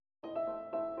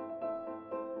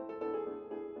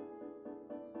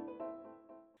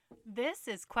This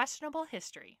is Questionable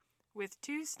History with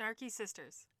two snarky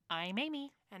sisters. I'm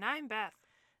Amy. And I'm Beth.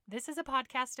 This is a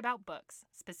podcast about books,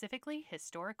 specifically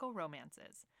historical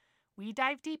romances. We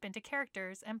dive deep into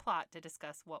characters and plot to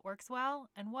discuss what works well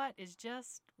and what is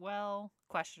just, well,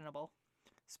 questionable.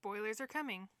 Spoilers are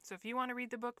coming, so if you want to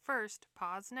read the book first,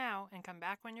 pause now and come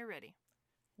back when you're ready.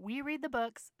 We read the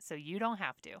books so you don't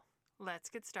have to. Let's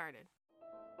get started.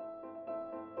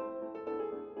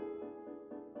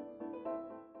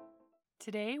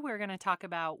 Today we're going to talk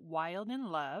about Wilde in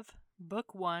Love,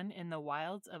 Book 1 in the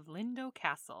Wilds of Lindo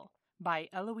Castle by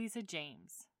Eloisa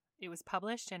James. It was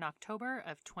published in October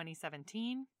of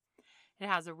 2017. It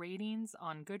has a ratings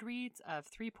on Goodreads of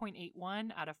 3.81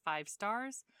 out of 5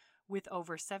 stars with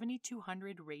over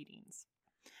 7,200 ratings.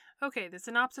 Okay, the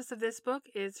synopsis of this book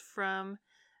is from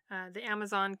the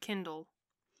Amazon Kindle.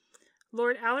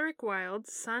 Lord Alaric Wilde,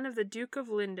 son of the Duke of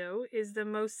Lindo, is the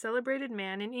most celebrated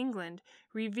man in England,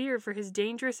 revered for his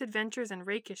dangerous adventures and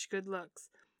rakish good looks.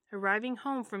 Arriving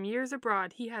home from years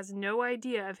abroad, he has no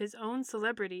idea of his own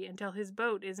celebrity until his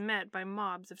boat is met by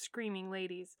mobs of screaming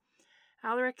ladies.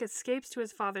 Alaric escapes to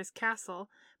his father's castle,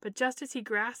 but just as he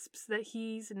grasps that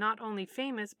he's not only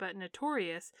famous but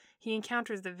notorious, he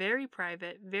encounters the very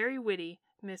private, very witty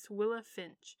Miss Willa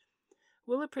Finch.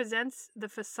 Willa presents the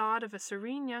facade of a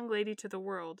serene young lady to the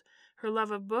world. Her love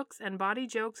of books and bawdy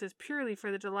jokes is purely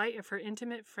for the delight of her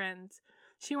intimate friends.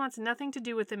 She wants nothing to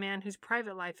do with the man whose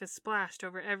private life is splashed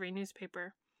over every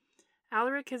newspaper.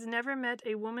 Alaric has never met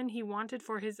a woman he wanted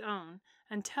for his own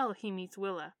until he meets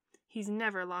Willa. He's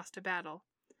never lost a battle.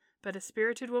 But a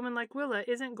spirited woman like Willa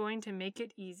isn't going to make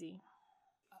it easy.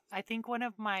 I think one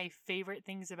of my favorite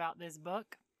things about this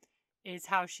book is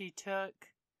how she took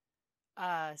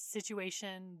a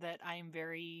situation that I'm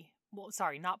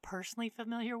not personally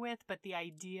familiar with, but the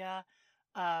idea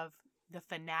of the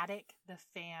fanatic, the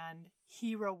fan,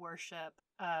 hero worship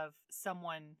of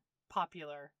someone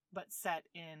popular, but set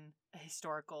in a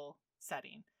historical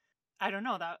setting. I don't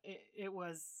know, that it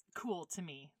was cool to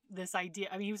me. This idea,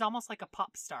 I mean, he was almost like a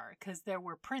pop star because there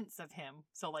were prints of him,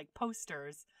 so like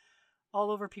posters all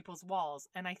over people's walls.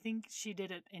 And I think she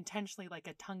did it intentionally, like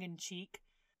a tongue-in-cheek,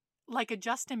 like a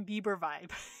Justin Bieber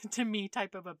vibe to me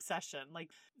type of obsession. Like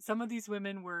some of these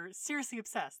women were seriously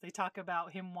obsessed. They talk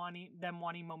about them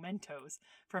wanting mementos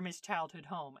from his childhood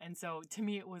home. And so to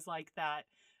me, it was like that,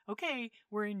 okay,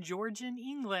 we're in Georgian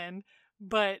England,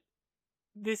 but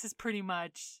this is pretty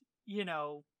much,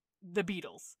 the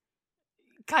Beatles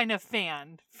kind of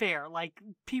fanfare. Like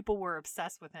people were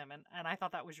obsessed with him. And I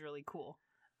thought that was really cool.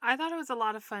 I thought it was a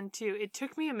lot of fun too. It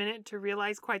took me a minute to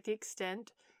realize quite the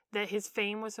extent that his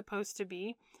fame was supposed to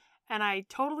be. And I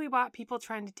totally bought people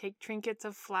trying to take trinkets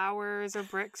of flowers or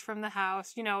bricks from the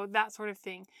house, that sort of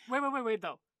thing. Wait,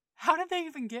 though. How did they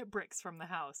even get bricks from the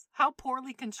house? How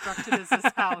poorly constructed is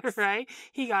this house? Right?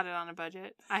 He got it on a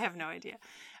budget. I have no idea.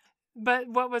 But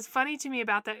what was funny to me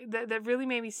about that really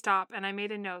made me stop, and I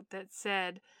made a note that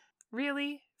said,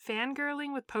 really?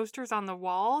 Fangirling with posters on the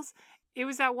walls? It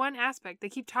was that one aspect. They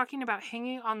keep talking about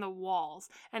hanging on the walls.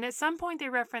 And at some point they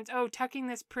reference, tucking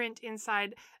this print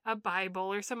inside a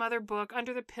Bible or some other book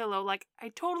under the pillow. Like, I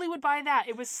totally would buy that.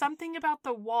 It was something about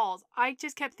the walls. I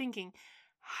just kept thinking,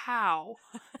 how?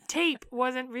 Tape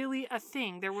wasn't really a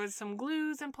thing. There was some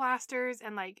glues and plasters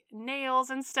and like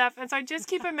nails and stuff. And so I just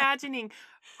keep imagining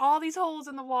all these holes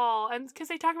in the wall. And because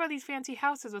they talk about these fancy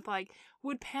houses with like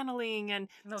wood paneling and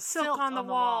silk on the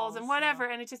walls and whatever.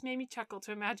 Yeah. And it just made me chuckle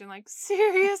to imagine, like,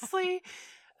 seriously?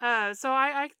 So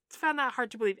I found that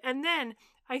hard to believe. And then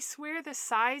I swear the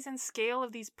size and scale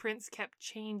of these prints kept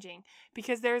changing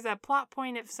because there's a plot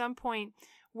point at some point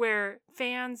where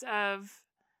fans of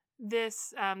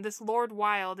this Lord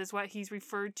Wilde is what he's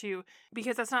referred to,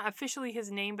 because that's not officially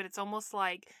his name, but it's almost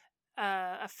like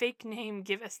a fake name,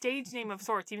 a stage name of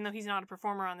sorts, even though he's not a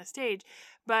performer on the stage.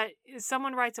 But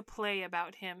someone writes a play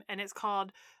about him, and it's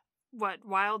called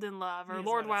Wilde in Love, or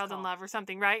Lord Wilde in Love, or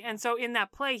something, right? And so in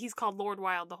that play, he's called Lord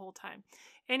Wilde the whole time.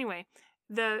 Anyway,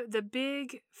 the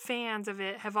big fans of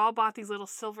it have all bought these little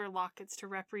silver lockets to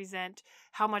represent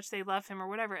how much they love him or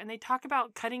whatever. And they talk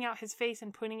about cutting out his face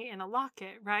and putting it in a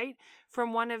locket, right?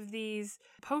 From one of these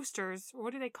posters.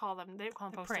 What do they call them? They don't call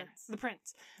them posters. Prints. The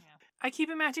prints. Yeah. I keep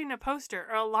imagining a poster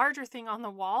or a larger thing on the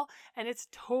wall, and it's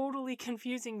totally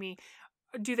confusing me.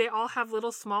 Do they all have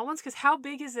little small ones? Because how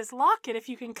big is this locket if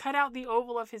you can cut out the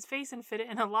oval of his face and fit it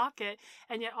in a locket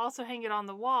and yet also hang it on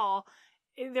the wall?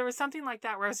 There was something like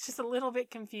that where I was just a little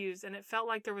bit confused, and it felt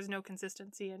like there was no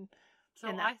consistency in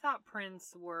that. I thought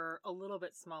prints were a little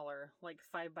bit smaller, like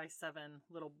 5x7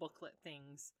 little booklet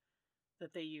things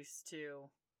that they used to,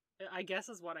 I guess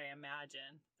is what I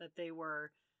imagine, that they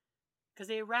were because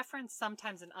they reference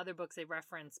sometimes in other books, they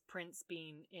reference Prince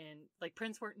being in, like,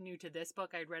 Prince weren't new to this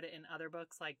book. I'd read it in other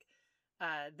books, like,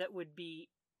 that would be,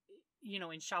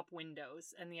 in shop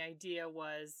windows. And the idea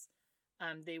was,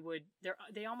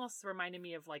 they almost reminded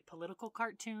me of, like, political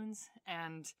cartoons,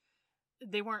 and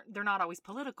they're not always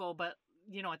political, but,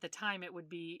 at the time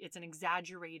it's an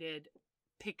exaggerated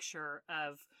picture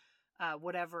of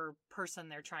whatever person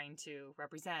they're trying to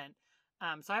represent.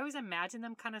 So I always imagine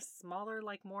them kind of smaller,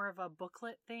 like more of a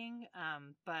booklet thing.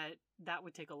 But that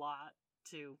would take a lot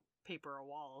to paper a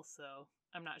wall. So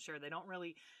I'm not sure. They're not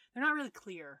really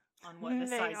clear on what the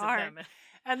size of them is.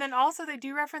 And then also they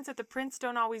do reference that the prince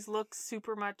don't always look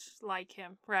super much like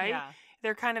him, right? Yeah.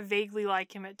 They're kind of vaguely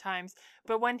like him at times.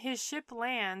 But when his ship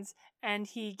lands and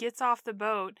he gets off the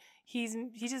boat, he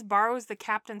just borrows the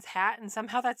captain's hat, and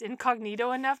somehow that's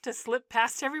incognito enough to slip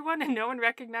past everyone and no one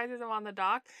recognizes him on the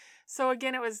dock. So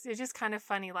again, it's just kind of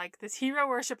funny, like this hero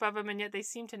worship of him, and yet they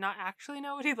seem to not actually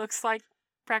know what he looks like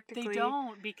practically. They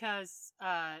don't, because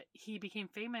he became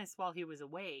famous while he was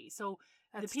away. So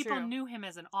That's the people true. knew him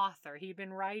as an author. He'd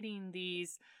been writing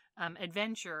these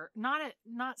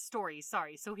not stories,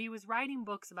 sorry. So he was writing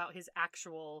books about his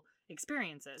actual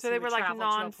experiences. So they were like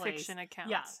nonfiction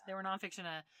accounts. Yeah, they were nonfiction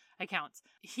accounts.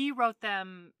 He wrote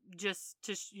them just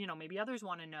to, maybe others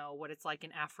want to know what it's like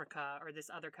in Africa or this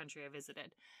other country I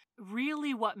visited.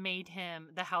 Really what made him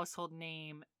the household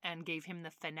name and gave him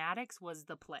the Fanatics was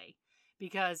the play,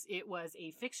 because it was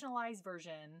a fictionalized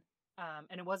version.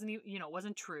 And it wasn't, it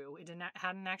wasn't true. It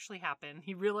hadn't actually happened.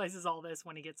 He realizes all this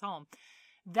when he gets home.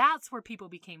 That's where people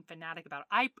became fanatic about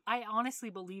it. I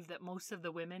honestly believe that most of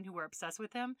the women who were obsessed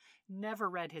with him never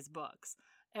read his books.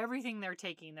 Everything they're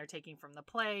taking from the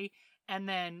play. And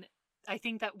then I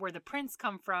think that where the prince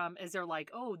come from is they're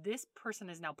like, oh, this person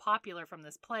is now popular from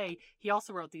this play. He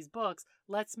also wrote these books.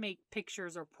 Let's make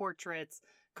pictures or portraits,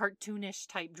 cartoonish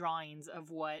type drawings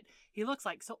of what he looks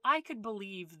like. So I could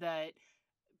believe that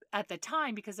at the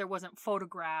time, because there wasn't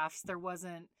photographs,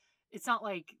 it's not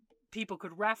like people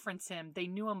could reference him. They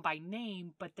knew him by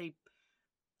name, but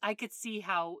I could see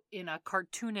how in a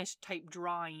cartoonish type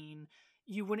drawing,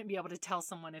 you wouldn't be able to tell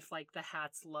someone if, like, the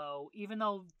hat's low, even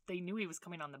though they knew he was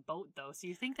coming on the boat, though. So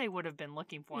you think they would have been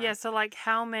looking for him. Yeah, so, like,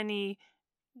 how many...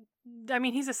 I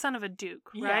mean, he's a son of a duke,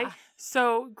 right? Yeah.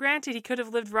 So, granted, he could have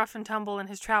lived rough and tumble in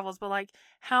his travels, but, like,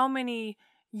 how many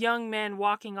young men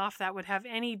walking off that would have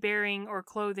any bearing or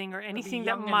clothing or anything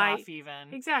that might...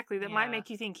 might make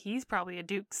you think he's probably a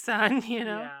duke's son,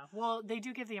 Yeah. Well, they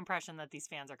do give the impression that these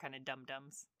fans are kind of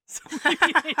dum-dums. So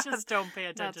they just don't pay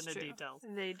attention to details.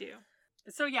 They do.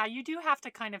 So yeah, you do have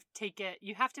to kind of take it,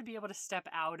 you have to be able to step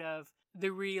out of the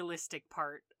realistic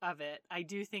part of it. I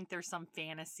do think there's some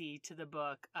fantasy to the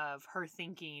book of her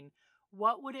thinking,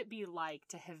 what would it be like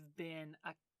to have been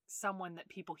someone that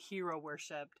people hero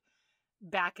worshipped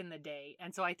back in the day?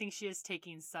 And so I think she is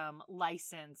taking some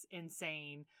license in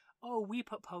saying, oh, we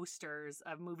put posters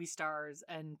of movie stars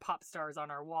and pop stars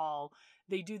on our wall.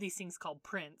 They do these things called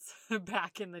prints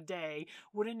back in the day.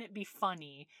 Wouldn't it be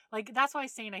funny? Like, that's why I'm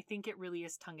saying I think it really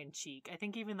is tongue-in-cheek. I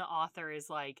think even the author is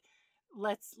like,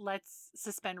 let's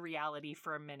suspend reality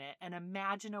for a minute and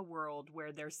imagine a world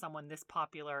where there's someone this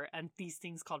popular and these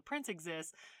things called prints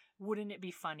exist. Wouldn't it be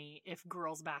funny if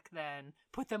girls back then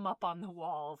put them up on the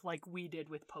wall like we did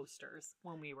with posters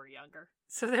when we were younger?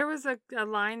 So there was a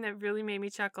line that really made me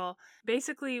chuckle.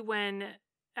 Basically, when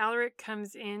Alaric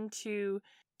comes into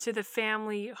the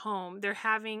family home, they're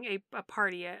having a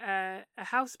party, a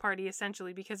house party,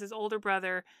 essentially, because his older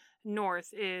brother,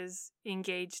 North, is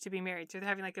engaged to be married. So they're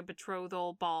having like a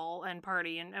betrothal ball and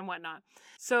party and whatnot.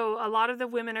 So a lot of the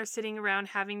women are sitting around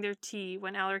having their tea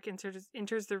when Alaric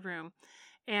enters the room.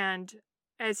 And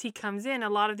as he comes in, a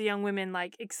lot of the young women,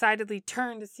 like, excitedly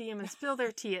turn to see him and spill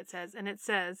their tea, it says. And it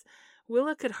says,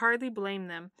 Willa could hardly blame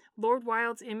them. Lord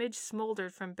Wilde's image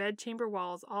smoldered from bedchamber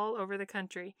walls all over the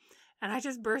country. And I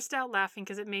just burst out laughing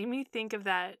because it made me think of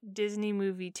that Disney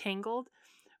movie Tangled,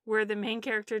 where the main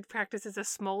character practices a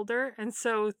smolder. And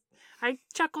so I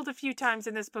chuckled a few times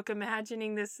in this book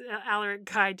imagining this Alaric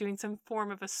guy doing some form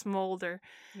of a smolder.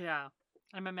 Yeah.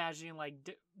 I'm imagining, like,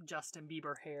 Justin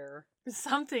Bieber hair.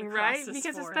 Something, right?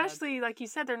 Because forehead. Especially, like you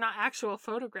said, they're not actual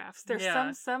photographs.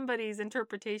 They're somebody's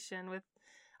interpretation with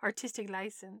artistic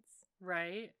license.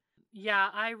 Right? Yeah,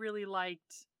 I really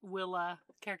liked Willa,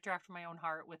 character after my own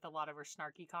heart, with a lot of her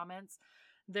snarky comments.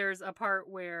 There's a part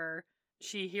where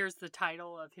she hears the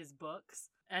title of his books,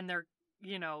 and they're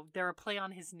a play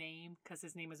on his name, because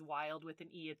his name is Wilde with an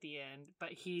E at the end,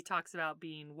 but he talks about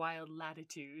being wild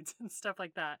latitudes and stuff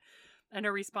like that. And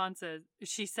her response is,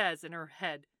 she says in her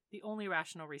head, the only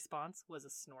rational response was a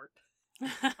snort.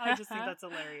 I just think that's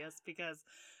hilarious because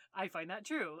I find that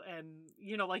true. And,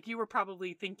 you know, like you were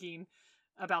probably thinking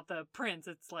about the prince,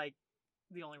 it's like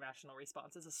the only rational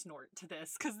response is a snort to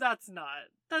this because that's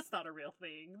not a real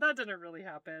thing. That didn't really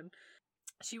happen.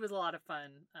 She was a lot of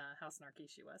fun, how snarky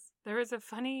she was. There was a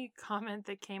funny comment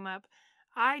that came up.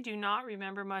 I do not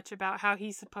remember much about how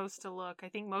he's supposed to look. I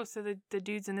think most of the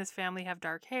dudes in this family have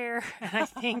dark hair, and I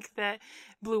think that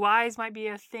blue eyes might be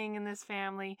a thing in this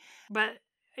family. But,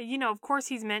 you know, of course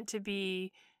he's meant to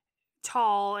be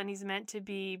tall, and he's meant to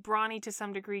be brawny to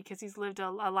some degree because he's lived a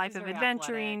life of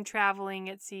adventuring, athletic, traveling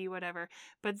at sea, whatever.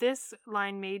 But this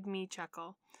line made me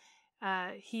chuckle.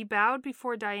 He bowed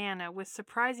before Diana with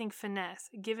surprising finesse,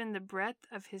 given the breadth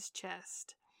of his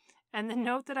chest. And the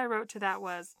note that I wrote to that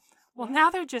was, well, now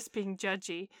they're just being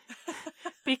judgy.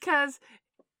 Because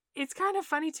it's kind of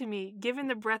funny to me, given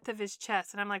the breadth of his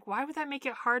chest. And I'm like, why would that make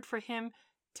it hard for him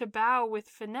to bow with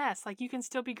finesse? Like, you can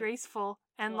still be graceful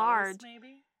and large.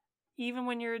 Maybe? Even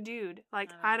when you're a dude.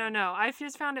 Like, I don't know. I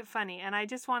just found it funny. And I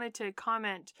just wanted to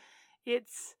comment,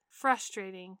 it's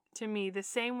frustrating to me the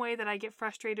same way that I get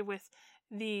frustrated with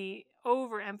the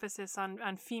overemphasis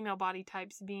on female body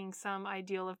types being some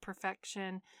ideal of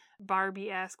perfection,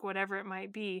 Barbie-esque, whatever it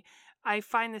might be. I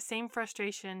find the same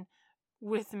frustration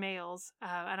with males.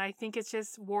 And I think it's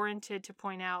just warranted to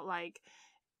point out, like,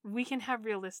 we can have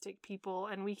realistic people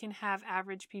and we can have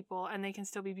average people and they can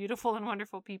still be beautiful and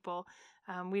wonderful people.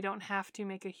 We don't have to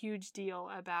make a huge deal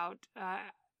about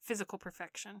physical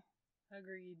perfection.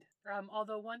 Agreed.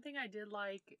 Although one thing I did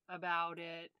like about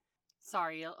it,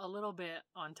 a little bit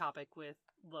on topic with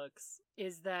looks,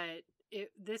 is that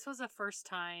this was the first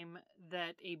time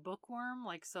that a bookworm,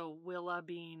 like, so Willa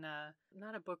being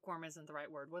not a bookworm isn't the right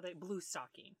word, blue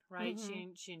stocking, right?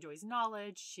 Mm-hmm. She enjoys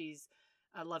knowledge. She's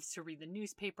loves to read the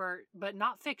newspaper, but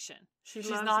not fiction. She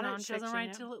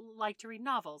doesn't like to read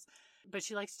novels, but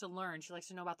she likes to learn. She likes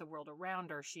to know about the world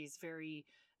around her. She's very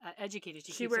educated.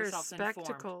 She keeps herself spectacles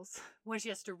informed when she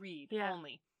has to read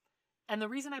only. And the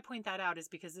reason I point that out is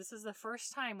because this is the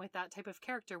first time with that type of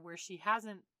character where she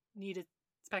hasn't needed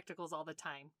spectacles all the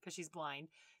time because she's blind.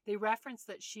 They reference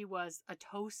that she was a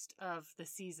toast of the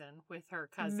season with her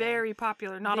cousin. Very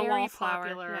popular, not a wallflower.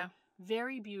 Popular,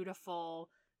 very beautiful.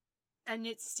 And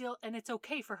it's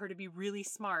okay for her to be really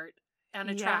smart and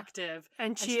attractive.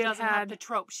 And she doesn't have the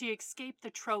trope. She escaped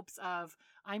the tropes of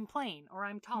I'm plain or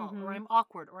I'm tall or I'm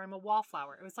awkward or I'm a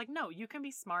wallflower. It was like, no, you can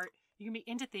be smart. You can be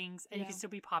into things and you can still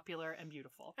be popular and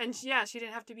beautiful. And she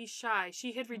didn't have to be shy.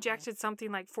 She had rejected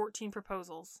something like 14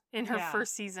 proposals in her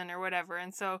first season or whatever.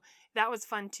 And so that was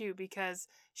fun too because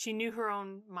she knew her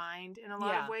own mind in a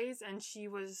lot of ways. And she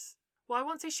was... Well, I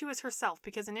won't say she was herself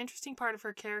because an interesting part of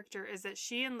her character is that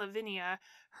she and Lavinia,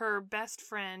 her best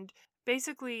friend,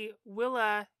 basically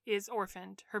Willa is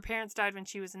orphaned. Her parents died when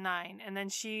she was 9, and then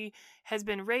she has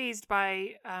been raised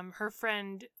by her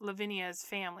friend Lavinia's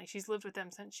family. She's lived with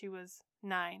them since she was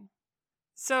 9.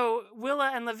 So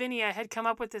Willa and Lavinia had come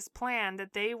up with this plan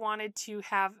that they wanted to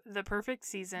have the perfect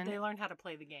season. They learned how to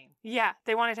play the game. Yeah,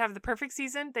 they wanted to have the perfect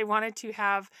season. They wanted to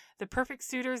have the perfect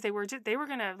suitors. They were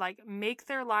going to like make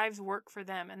their lives work for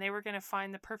them, and they were going to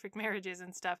find the perfect marriages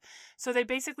and stuff. So they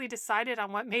basically decided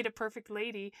on what made a perfect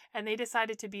lady, and they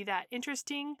decided to be that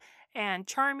interesting and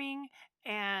charming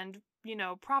and, you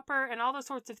know, proper and all those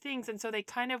sorts of things. And so they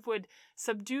kind of would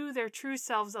subdue their true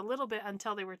selves a little bit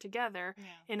until they were together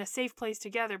in a safe place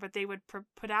together. But they would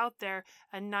put out there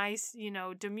a nice, you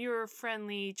know, demure,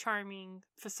 friendly, charming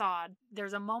facade.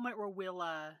 There's a moment where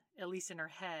Willa, at least in her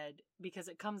head, because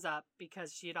it comes up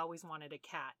because she had always wanted a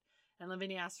cat. And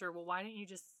Lavinia asked her, well, why didn't you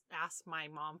just ask my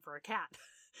mom for a cat?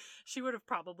 She would have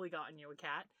probably gotten you a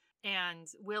cat. And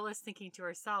Willa's thinking to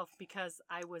herself, because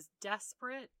I was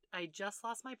desperate, I just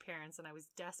lost my parents and I was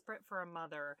desperate for a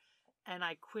mother, and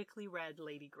I quickly read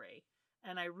Lady Grey.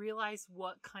 And I realized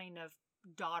what kind of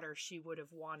daughter she would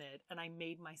have wanted, and I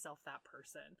made myself that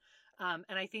person.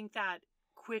 And I think that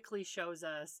quickly shows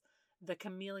us the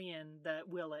chameleon that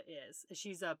Willa is.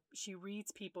 She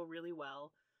reads people really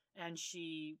well, and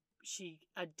she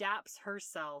adapts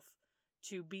herself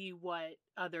to be what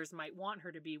others might want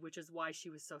her to be, which is why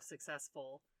she was so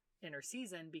successful in her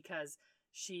season, because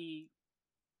she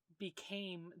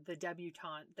became the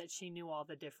debutante that she knew all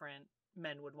the different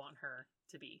men would want her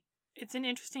to be. It's an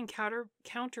interesting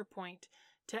counterpoint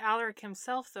to Alaric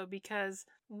himself, though, because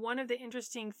one of the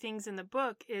interesting things in the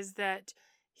book is that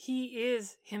he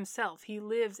is himself. He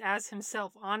lives as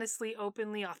himself, honestly,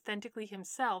 openly, authentically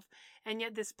himself. And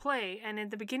yet this play, and in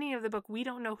the beginning of the book, we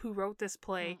don't know who wrote this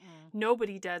play.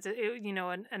 Nobody does.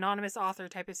 An anonymous author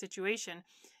type of situation.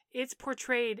 It's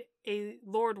portrayed a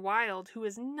Lord Wilde who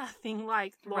is nothing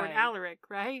like Lord Alaric,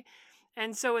 right?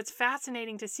 And so it's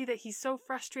fascinating to see that he's so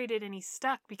frustrated and he's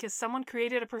stuck because someone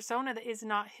created a persona that is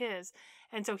not his.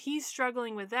 And so he's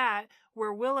struggling with that,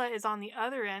 where Willa is on the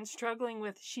other end struggling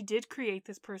with, she did create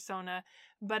this persona,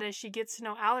 but as she gets to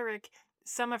know Alaric,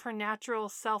 some of her natural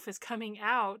self is coming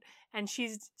out and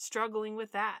she's struggling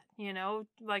with that,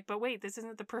 like, but wait, this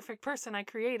isn't the perfect person I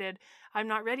created. I'm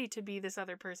not ready to be this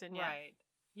other person yet. Right.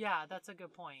 Yeah, that's a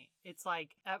good point. It's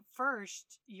like, at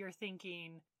first, you're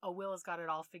thinking, oh, Willa's got it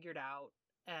all figured out,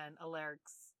 and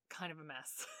Alaric's kind of a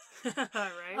mess.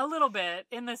 Right? A little bit,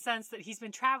 in the sense that he's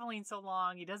been traveling so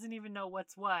long, he doesn't even know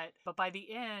what's what. But by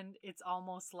the end, it's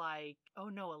almost like, oh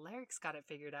no, Alaric's got it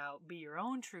figured out. Be your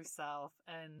own true self.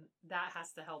 And that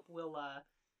has to help Willa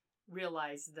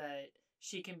realize that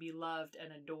she can be loved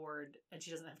and adored, and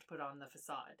she doesn't have to put on the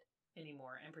facade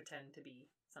anymore and pretend to be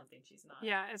something she's not.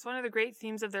 Yeah, it's one of the great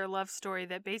themes of their love story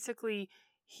that basically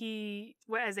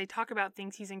as they talk about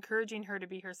things, he's encouraging her to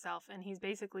be herself, and he's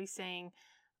basically saying,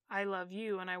 I love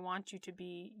you and I want you to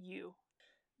be you.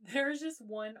 There's just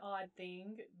one odd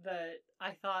thing that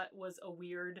I thought was a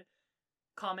weird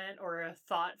comment or a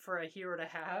thought for a hero to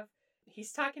have.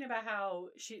 He's talking about how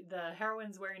the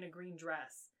heroine's wearing a green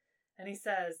dress, and he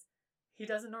says, he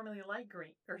doesn't normally like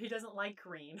green, or he doesn't like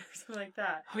green, or something like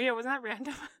that. Oh yeah, wasn't that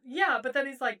random? Yeah, but then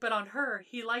he's like, but on her,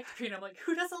 he liked green. I'm like,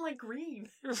 who doesn't like green?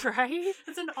 Right?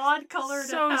 It's an odd color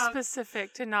so to have.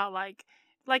 specific to not like.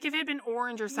 Like if it had been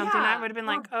orange or something, I would have been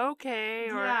like, okay,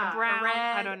 or a brown. Or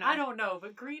red. I don't know.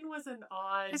 But green was an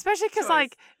odd Especially because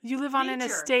like you live on an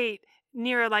estate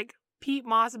near like peat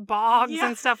moss bogs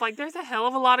and stuff. Like there's a hell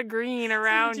of a lot of green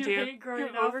around so you. Hate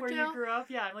growing up where you grew up?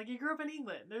 Yeah, like you grew up in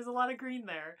England. There's a lot of green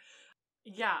there.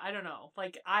 Yeah, I don't know.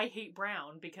 Like, I hate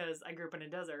brown because I grew up in a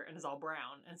desert and it's all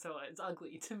brown. And so it's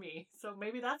ugly to me. So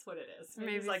maybe that's what it is.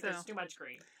 Maybe it's like there's too much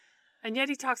green. And yet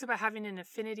he talks about having an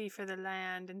affinity for the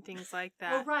land and things like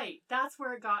that. Oh, right. That's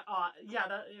where it got odd. Yeah,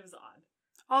 it was odd.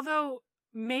 Although,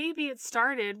 maybe it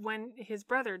started when his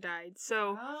brother died.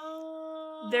 So,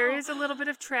 there is a little bit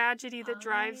of tragedy that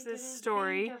drives this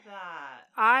story. Think of that.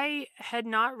 I had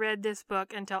not read this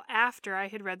book until after I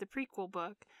had read the prequel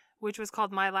book, which was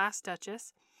called My Last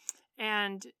Duchess.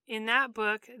 And in that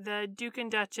book, the Duke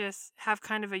and Duchess have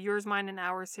kind of a yours, mine, and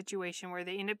ours situation where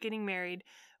they end up getting married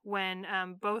when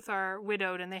both are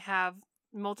widowed and they have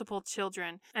multiple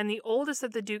children. And the oldest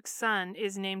of the Duke's son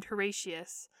is named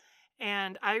Horatius.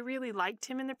 And I really liked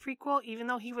him in the prequel, even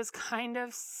though he was kind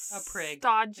of a prig,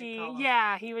 stodgy.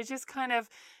 Yeah, he was just kind of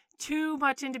too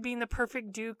much into being the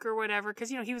perfect duke or whatever, because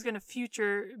he was going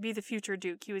to be the future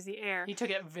duke. He was the heir. He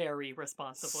took it very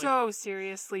responsibly, so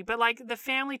seriously. But like the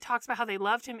family talks about how they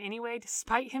loved him anyway,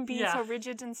 despite him being so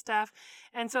rigid and stuff.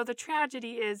 And so the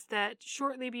tragedy is that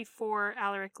shortly before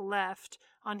Alaric left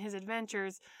on his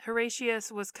adventures,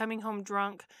 Horatius was coming home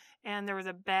drunk, and there was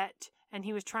a bet, and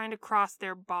he was trying to cross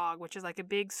their bog, which is like a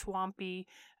big swampy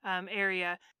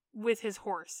area, with his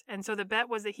horse. And so the bet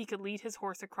was that he could lead his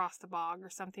horse across the bog or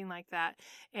something like that.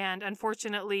 And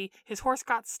unfortunately, his horse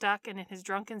got stuck, and in his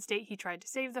drunken state, he tried to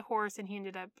save the horse, and he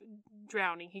ended up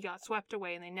drowning. He got swept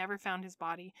away, and they never found his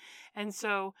body. And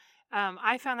so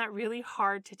I found that really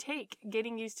hard to take,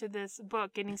 getting used to this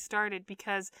book, getting started,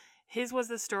 because his was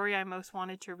the story I most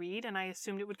wanted to read, and I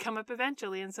assumed it would come up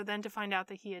eventually. And so then to find out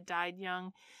that he had died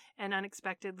young and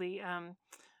unexpectedly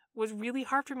was really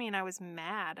hard for me, and I was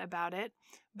mad about it.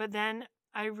 But then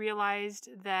I realized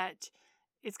that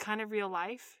it's kind of real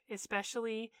life,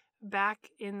 especially back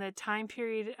in the time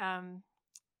period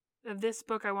of this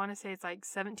book. I want to say it's like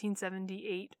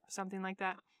 1778, something like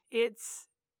that. It's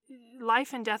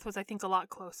life and death was, I think, a lot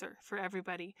closer for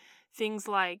everybody. Things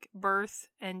like birth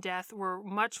and death were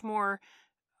much more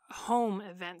home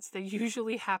events. They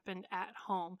usually happened at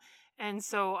home. And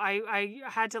so I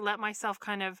had to let myself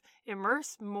kind of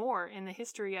immerse more in the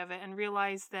history of it and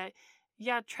realize that,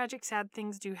 yeah, tragic, sad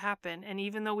things do happen. And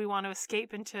even though we want to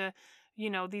escape into,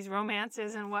 these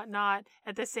romances and whatnot,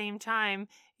 at the same time,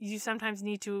 you sometimes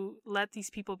need to let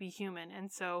these people be human.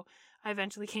 And so I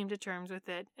eventually came to terms with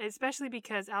it, especially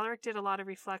because Alaric did a lot of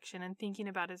reflection and thinking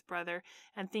about his brother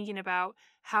and thinking about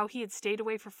how he had stayed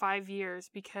away for 5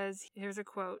 years because, here's a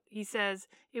quote, he says,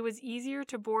 "It was easier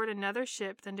to board another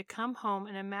ship than to come home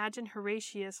and imagine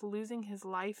Horatius losing his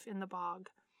life in the bog."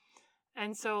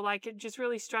 And so, it just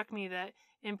really struck me that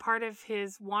in part of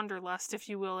his wanderlust, if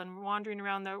you will, and wandering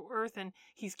around the earth, and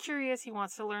he's curious, he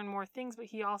wants to learn more things, but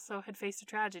he also had faced a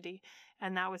tragedy,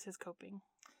 and that was his coping.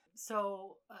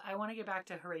 So I want to get back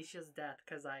to Horatius' death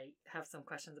because I have some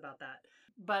questions about that.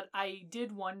 But I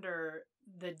did wonder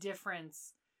the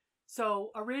difference.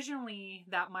 So originally,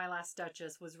 that My Last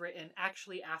Duchess was written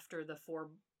actually after the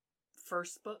 4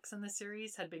 first books in the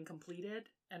series had been completed.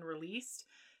 and released.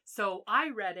 So I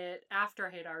read it after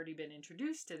I had already been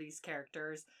introduced to these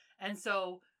characters. And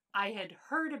so I had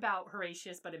heard about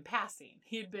Horatius, but in passing.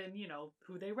 He had been,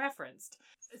 who they referenced.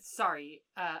 Sorry,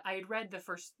 I had read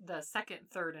the second,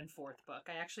 third, and fourth book.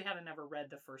 I actually hadn't ever read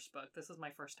the first book. This was my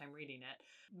first time reading it.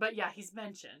 But yeah, he's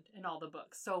mentioned in all the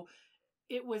books. So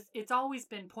it's always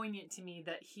been poignant to me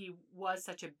that he was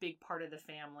such a big part of the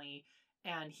family,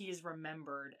 and he is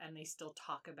remembered, and they still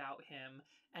talk about him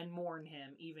and mourn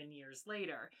him even years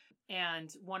later.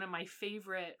 And one of my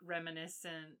favorite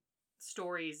reminiscent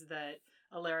stories that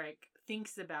Alaric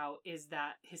thinks about is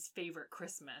that his favorite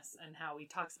Christmas, and how he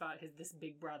talks about this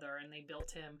big brother, and they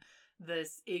built him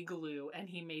this igloo, and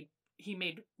he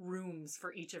made rooms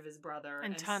for each of his brother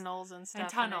and tunnels and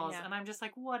stuff. And I'm just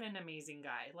like, what an amazing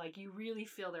guy. Like, you really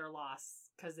feel their loss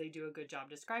because they do a good job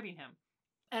describing him.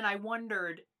 And I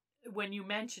wondered, when you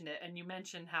mentioned it, and you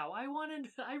mentioned how I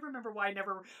remember why I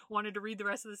never wanted to read the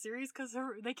rest of the series, because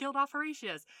they killed off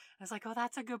Horatius. I was like, oh,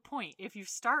 that's a good point. If you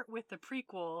start with the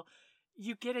prequel,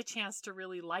 you get a chance to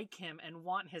really like him and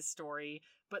want his story.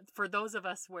 But for those of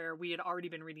us where we had already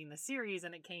been reading the series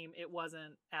and it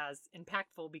wasn't as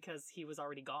impactful because he was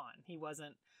already gone. He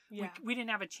wasn't, we didn't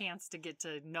have a chance to get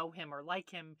to know him or like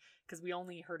him because we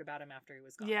only heard about him after he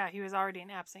was gone. Yeah, he was already an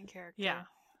absent character. Yeah.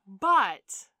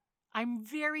 But I'm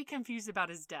very confused about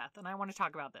his death, and I want to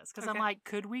talk about this because I'm like,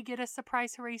 could we get a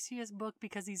surprise Horatius book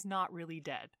because he's not really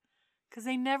dead? Because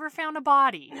they never found a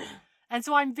body. And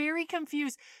so I'm very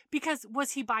confused because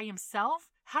was he by himself?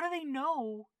 How do they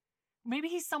know? Maybe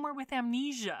he's somewhere with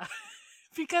amnesia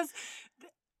because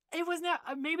it was not,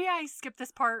 maybe I skipped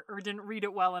this part or didn't read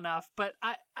it well enough, but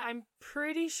I'm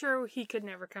pretty sure he could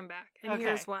never come back. And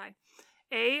here's why.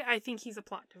 I think he's a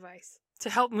plot device to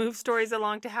help move stories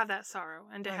along, to have that sorrow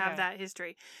and to have that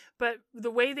history. But the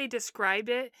way they describe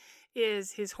it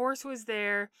is his horse was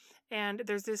there, and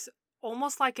there's this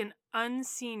almost like an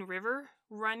unseen river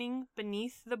running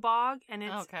beneath the bog, and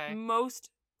it's most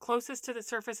closest to the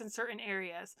surface in certain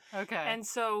areas. Okay. And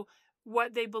so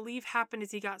what they believe happened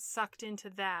is he got sucked into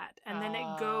that, and then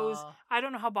it goes, I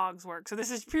don't know how bogs work, so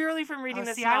this is purely from reading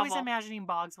this novel. I was imagining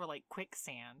bogs were like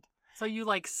quicksand. So you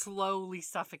like slowly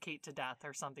suffocate to death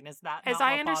or something. Is that not as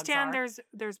I understand?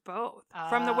 There's both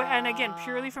from the way, and again,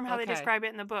 purely from how they describe it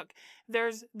in the book.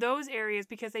 There's those areas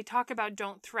because they talk about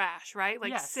don't thrash, right?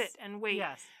 Like sit and wait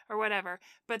or whatever.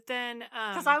 But then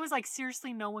because I was like,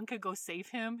 seriously, no one could go save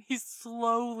him. He's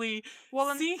slowly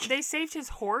they saved his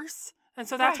horse. And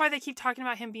so that's why they keep talking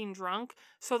about him being drunk.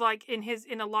 So like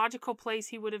in a logical place,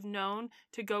 he would have known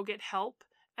to go get help.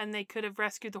 And they could have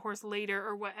rescued the horse later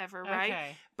or whatever, right?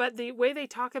 Okay. But the way they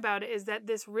talk about it is that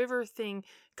this river thing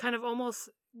kind of almost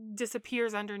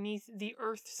disappears underneath the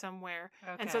earth somewhere.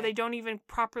 Okay. And so they don't even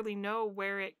properly know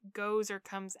where it goes or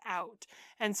comes out.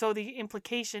 And so the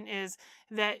implication is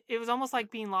that it was almost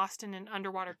like being lost in an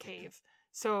underwater cave.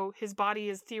 So his body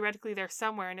is theoretically there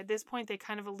somewhere. And at this point, they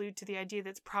kind of allude to the idea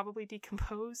that's probably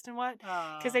decomposed and what?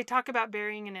 Because they talk about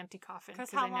burying an empty coffin.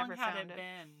 Because how long had it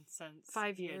been since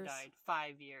 5 years. He died?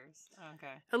 5 years.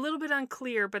 Okay. A little bit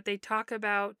unclear, but they talk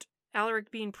about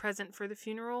Alaric being present for the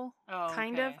funeral,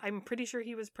 kind of. I'm pretty sure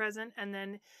he was present. And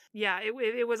then,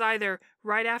 it was either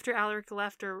right after Alaric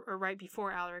left or right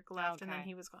before Alaric left. And then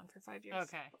he was gone for 5 years.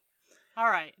 Okay. All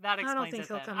right, that explains it. I don't think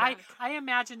he'll then. come back. I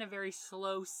imagine a very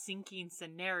slow sinking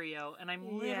scenario, and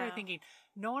I'm literally thinking,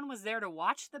 no one was there to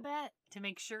watch the bet to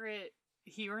make sure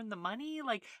he earned the money?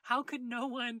 Like, how could no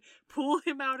one pull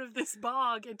him out of this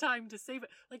bog in time to save it?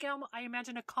 Like, I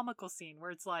imagine a comical scene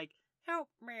where it's like, help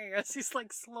me, as he's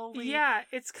like slowly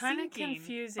it's kind of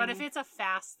confusing. But if it's a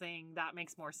fast thing, that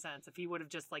makes more sense. If he would have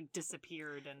just like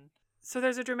disappeared and... So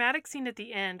there's a dramatic scene at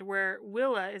the end where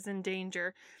Willa is in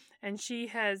danger, and she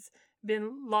has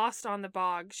been lost on the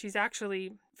bog. She's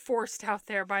actually forced out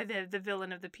there by the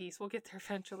villain of the piece. We'll get there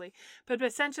eventually. But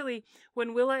essentially,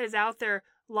 when Willa is out there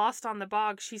lost on the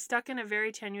bog, she's stuck in a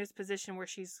very tenuous position where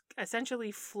she's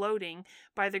essentially floating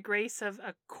by the grace of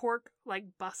a cork like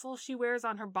bustle she wears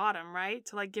on her bottom, right?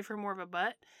 To like give her more of a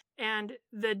butt. And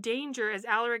the danger, as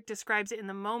Alaric describes it in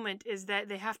the moment, is that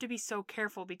they have to be so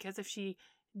careful because if she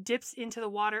dips into the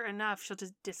water enough, she'll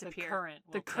just disappear.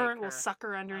 The current will suck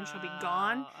her under and she'll be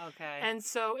gone. Okay. And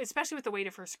so, especially with the weight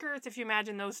of her skirts, if you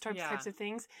imagine those types of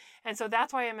things. And so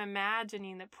that's why I'm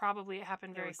imagining that probably it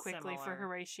happened very quickly for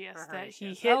Horatius. That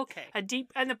he hit a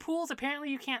deep... And the pools, apparently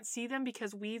you can't see them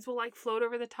because weeds will like float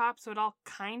over the top, so it all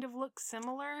kind of looks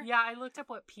similar. Yeah, I looked up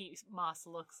what peat moss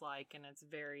looks like, and it's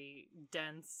very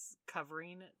dense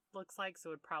covering, it looks like,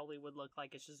 so it probably would look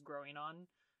like it's just growing on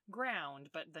ground,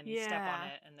 but then you step on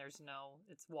it and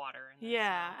it's water. And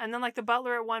and then like the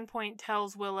butler at one point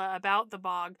tells Willa about the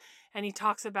bog, and he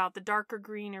talks about the darker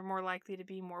green are more likely to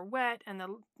be more wet and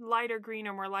the lighter green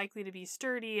are more likely to be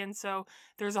sturdy, and so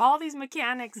there's all these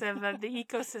mechanics of the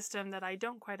ecosystem that I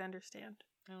don't quite understand.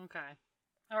 Okay.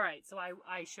 All right, so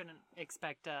I shouldn't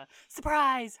expect a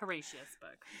surprise Horatius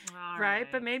book. All right,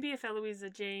 but maybe if Eloisa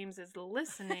James is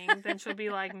listening, then she'll be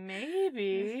like,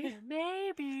 maybe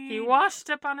he washed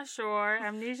up on a shore,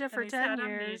 amnesia for 10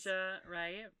 years. Amnesia,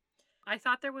 right? I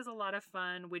thought there was a lot of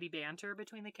fun, witty banter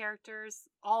between the characters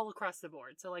all across the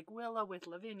board. So like Willa with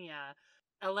Lavinia,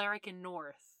 Alaric and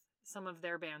North, some of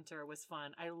their banter was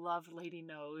fun. I loved Lady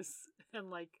Nose and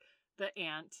like the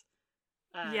aunt.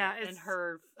 And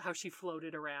how she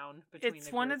floated around between the groups.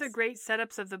 It's one of the great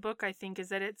setups of the book, I think, is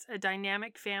that it's a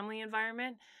dynamic family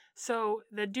environment. So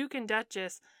the Duke and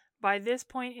Duchess, by this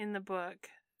point in the book,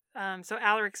 so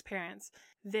Alaric's parents,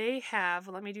 they have,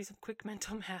 let me do some quick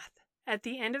mental math. At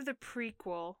the end of the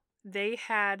prequel, they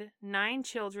had 9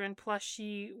 children, plus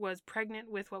she was pregnant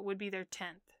with what would be their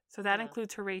 10th. So that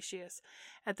includes Horatius.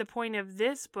 At the point of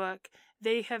this book,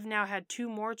 they have now had 2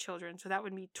 more children. So that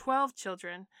would be 12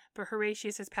 children, but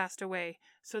Horatius has passed away.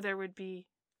 So there would be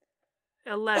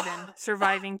 11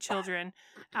 surviving children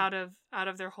out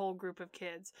of their whole group of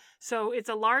kids. So it's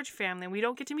a large family. We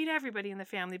don't get to meet everybody in the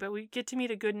family, but we get to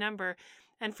meet a good number.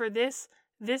 And for this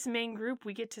main group,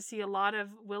 we get to see a lot of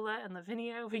Willa and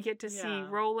Lavinia. We get to see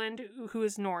Roland, who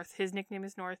is North. His nickname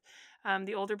is North.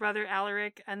 The older brother,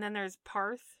 Alaric. And then there's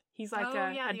Parth. He's like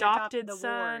adopted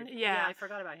son. Yeah, I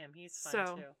forgot about him. He's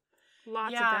fun too.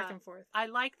 Lots of back and forth. I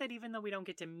like that even though we don't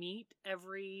get to meet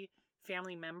every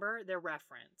family member, they're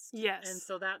referenced. Yes. And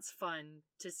so that's fun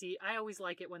to see. I always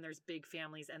like it when there's big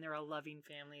families and they're a loving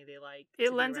family. They like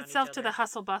it lends itself to the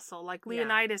hustle bustle. Like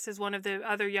Leonidas is one of the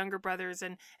other younger brothers,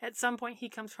 and at some point he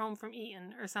comes home from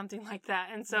Eton or something like that.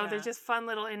 And so there's just fun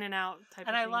little in and out type of things.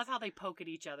 And I love how they poke at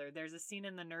each other. There's a scene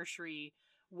in the nursery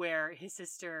where his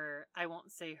sister, I won't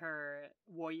say her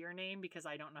warrior name because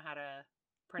I don't know how to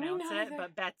pronounce it,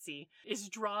 but Betsy is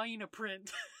drawing a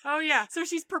print. Oh, yeah. So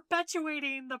she's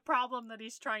perpetuating the problem that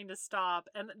he's trying to stop.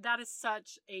 And that is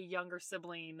such a younger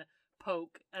sibling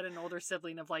poke at an older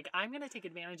sibling of like, I'm going to take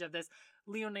advantage of this.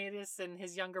 Leonidas and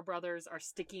his younger brothers are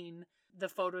sticking the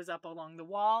photos up along the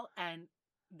wall, and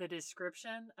the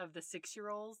description of the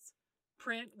 6-year-old's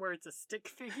print where it's a stick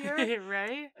figure,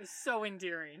 right? Is so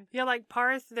endearing. Yeah, like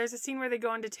Parth, there's a scene where they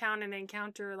go into town and they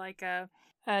encounter like a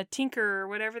tinker or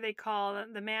whatever they call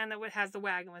the man that has the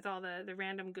wagon with all the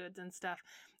random goods and stuff.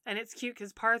 And it's cute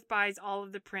because Parth buys all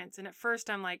of the prints. And at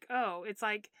first I'm like, oh, it's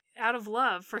like out of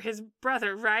love for his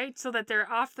brother, right? So that they're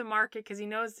off the market because he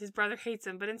knows his brother hates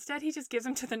him. But instead he just gives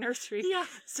them to the nursery. Yeah.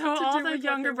 So all the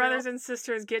younger brothers and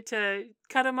sisters get to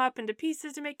cut them up into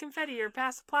pieces to make confetti or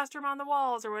plaster them on the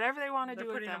walls or whatever they want to do with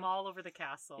them. They're putting them all over the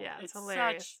castle. Yeah, it's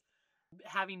hilarious.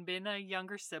 Having been a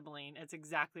younger sibling, it's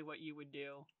exactly what you would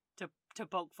do to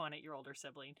poke fun at your older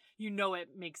sibling. You know it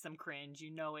makes them cringe.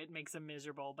 You know it makes them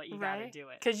miserable, but you gotta do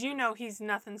it. Because you know he's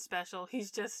nothing special.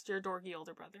 He's just your dorky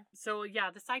older brother. So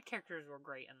yeah, the side characters were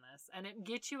great in this. And it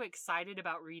gets you excited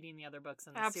about reading the other books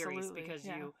in the series because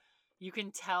you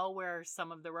can tell where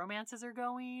some of the romances are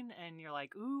going and you're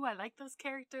like, ooh, I like those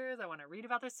characters. I want to read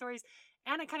about their stories.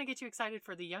 And it kind of gets you excited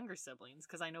for the younger siblings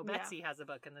because I know Betsy has a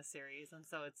book in the series, and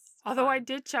so it's Although fun. I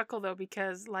did chuckle, though,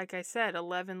 because, like I said,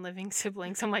 11 living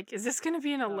siblings. I'm like, is this going to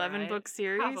be an 11-book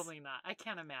series? Probably not. I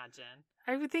can't imagine.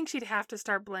 I would think she'd have to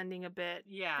start blending a bit.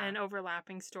 Yeah. And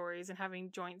overlapping stories and having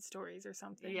joint stories or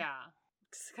something. Yeah.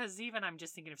 Because even I'm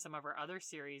just thinking of some of her other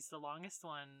series. The longest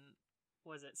one,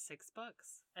 was it 6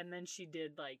 books? And then she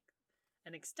did, like,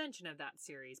 an extension of that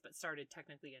series, but started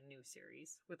technically a new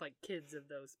series with like kids of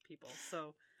those people.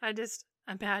 So I just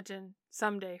imagine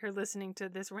someday her listening to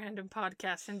this random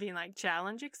podcast and being like,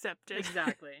 challenge accepted.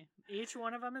 Exactly. Each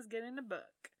one of them is getting a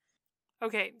book.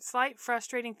 Okay, slight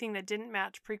frustrating thing that didn't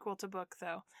match prequel to book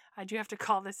though. I do have to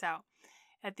call this out.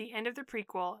 At the end of the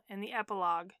prequel, in the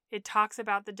epilogue, it talks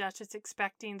about the Duchess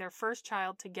expecting their first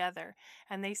child together.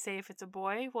 And they say if it's a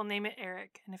boy, we'll name it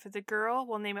Eric. And if it's a girl,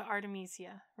 we'll name it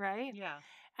Artemisia, right? Yeah.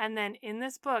 And then in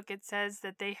this book, it says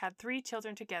that they had 3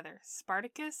 children together.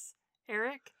 Spartacus,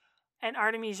 Eric, and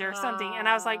Artemisia or something. And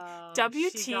I was like,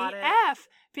 WTF?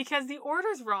 Because the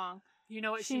order's wrong. You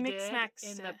know what she did?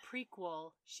 In the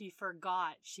prequel, she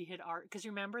forgot she had art. Because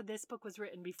remember, this book was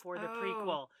written before the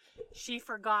prequel. She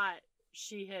forgot.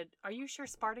 She had. Are you sure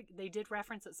they did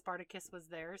reference that Spartacus was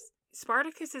theirs?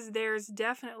 Spartacus is theirs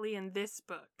definitely in this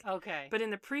book. Okay. But in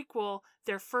the prequel,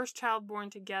 their first child born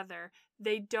together,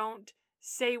 they don't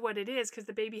say what it is because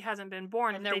the baby hasn't been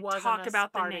born. And there they wasn't talk a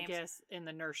about the names. Spartacus in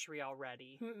the nursery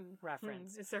already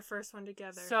reference. It's their first one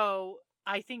together. So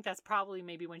I think that's probably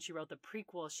maybe when she wrote the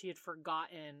prequel, she had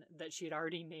forgotten that she had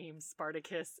already named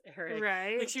Spartacus Eric.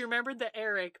 Right. Like she remembered the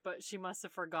Eric, but she must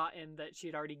have forgotten that she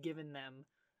had already given them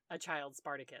a child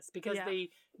Spartacus. Because they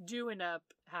do end up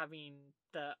having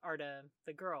the Arta,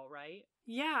 the girl, right?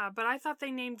 Yeah, but I thought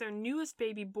they named their newest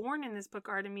baby born in this book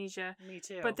Artemisia. Me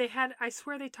too. But I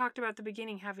swear they talked about at the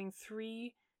beginning having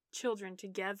 3 children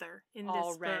together in this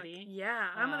already. book. Yeah,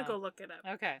 I'm going to go look it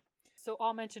up. Okay. So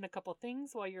I'll mention a couple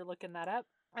things while you're looking that up.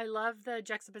 I love the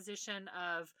juxtaposition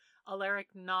of Alaric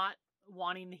not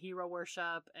wanting the hero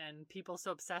worship and people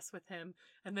so obsessed with him.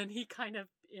 And then he kind of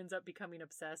ends up becoming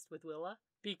obsessed with Willa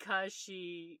because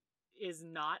she is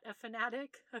not a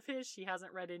fanatic of his. She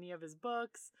hasn't read any of his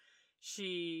books.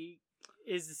 She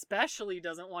especially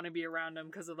doesn't want to be around him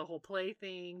because of the whole play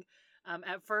thing.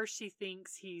 At first she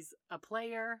thinks he's a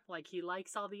player, like he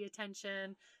likes all the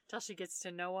attention, till she gets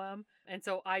to know him. And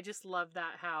so I just love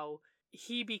that how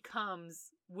he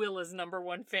becomes Willa's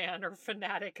 #1 fan or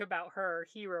fanatic about her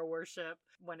hero worship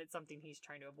when it's something he's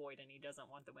trying to avoid and he doesn't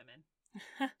want the women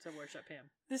to worship him.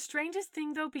 The strangest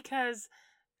thing though, because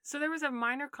so there was a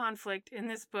minor conflict in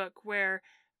this book where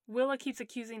Willa keeps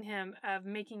accusing him of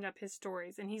making up his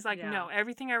stories. And he's like, no,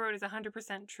 everything I wrote is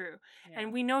 100% true. Yeah.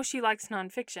 And we know she likes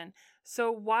nonfiction.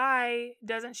 So why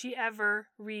doesn't she ever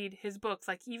read his books?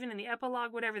 Like, even in the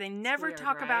epilogue, whatever, they never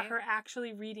talk about her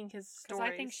actually reading his stories.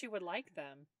 Because I think she would like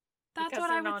them. That's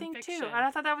what I would think, too. And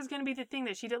I thought that was going to be the thing,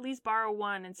 that she'd at least borrow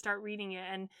one and start reading it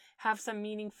and have some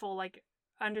meaningful, like,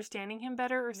 understanding him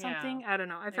better or something. Yeah. I don't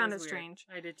know. I found it strange.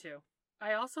 I did, too.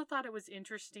 I also thought it was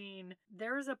interesting.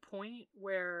 There is a point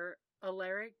where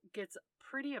Alaric gets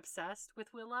pretty obsessed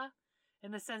with Willa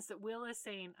in the sense that Willa is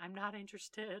saying, I'm not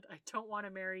interested. I don't want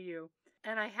to marry you.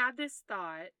 And I had this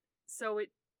thought. So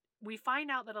we find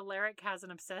out that Alaric has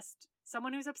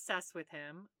someone who's obsessed with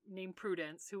him named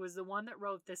Prudence, who was the one that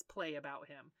wrote this play about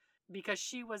him because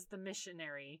she was the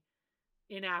missionary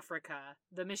in Africa,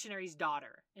 the missionary's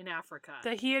daughter in Africa.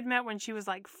 That he had met when she was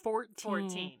like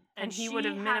 14. And he would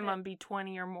have minimum be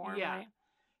 20 or more, right?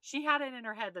 She had it in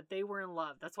her head that they were in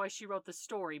love. That's why she wrote the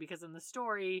story, because in the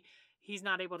story, he's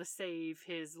not able to save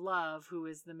his love, who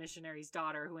is the missionary's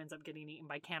daughter, who ends up getting eaten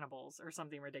by cannibals or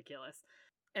something ridiculous.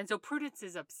 And so Prudence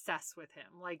is obsessed with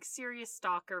him, like serious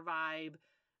stalker vibe.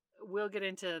 We'll get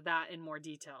into that in more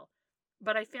detail.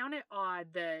 But I found it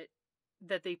odd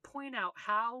that they point out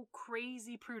how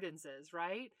crazy Prudence is,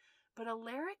 right? But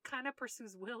Alaric kind of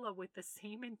pursues Willa with the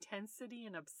same intensity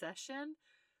and obsession,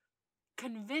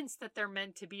 convinced that they're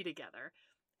meant to be together.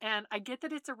 And I get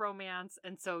that it's a romance,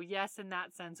 and so yes, in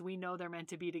that sense, we know they're meant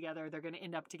to be together, they're going to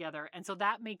end up together, and so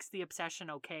that makes the obsession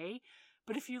okay.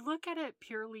 But if you look at it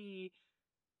purely,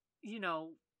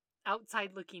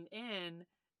 outside looking in,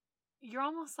 you're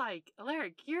almost like,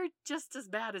 Alaric, you're just as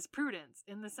bad as Prudence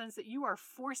in the sense that you are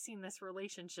forcing this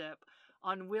relationship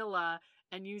on Willa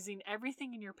and using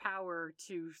everything in your power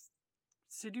to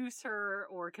seduce her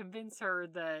or convince her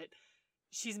that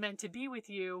she's meant to be with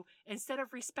you, instead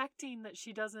of respecting that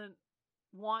she doesn't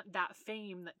want that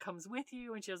fame that comes with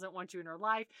you and she doesn't want you in her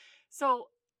life. So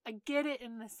I get it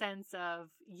in the sense of,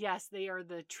 yes, they are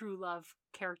the true love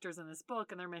characters in this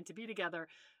book and they're meant to be together,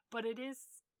 but it is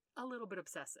a little bit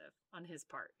obsessive on his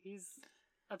part. He's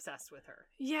obsessed with her.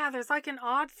 Yeah, there's like an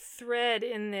odd thread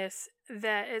in this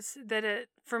that it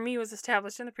for me was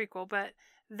established in the prequel, but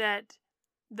that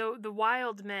the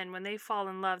Wilde men, when they fall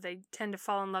in love, they tend to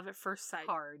fall in love at first sight.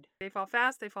 Hard. They fall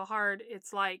fast, they fall hard.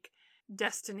 It's like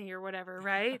destiny or whatever,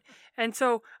 right? And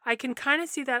so I can kind of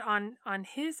see that on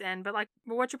his end, but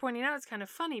what you're pointing out is kind of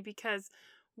funny, because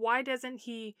why doesn't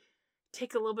he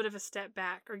take a little bit of a step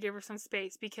back or give her some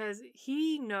space? Because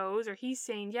he knows, or he's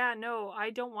saying, yeah, no, I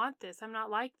don't want this. I'm not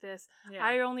like this. Yeah.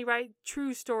 I only write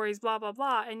true stories, blah, blah,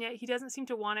 blah. And yet he doesn't seem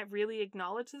to want to really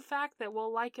acknowledge the fact that,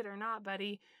 well, like it or not,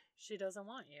 buddy, she doesn't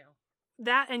want you.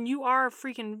 That, and you are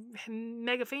freaking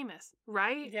mega famous,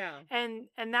 right? Yeah. And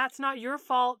that's not your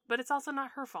fault, but it's also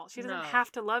not her fault. She doesn't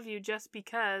have to love you just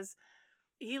because.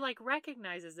 He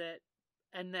recognizes it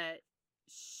and that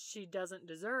she doesn't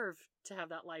deserve to have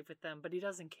that life with them, but he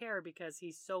doesn't care because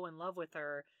he's so in love with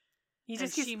her. He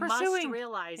just keeps she pursuing. Must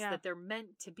realize that they're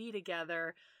meant to be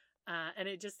together. And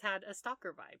it just had a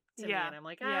stalker vibe to me. And I'm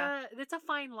like, it's a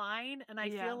fine line. And I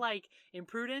feel like in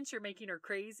Prudence, you're making her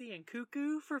crazy and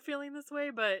cuckoo for feeling this way,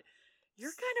 but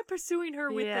you're kind of pursuing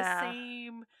her with the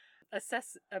same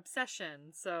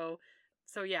obsession. So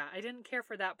yeah, I didn't care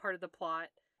for that part of the plot.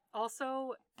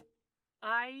 Also,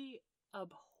 I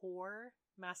abhor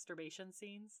masturbation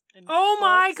scenes. Oh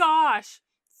my gosh!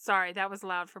 Sorry, that was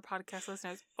loud for podcast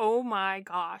listeners. Oh my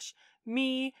gosh.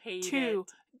 Me Hate too.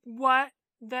 it. What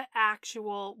the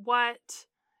actual, what?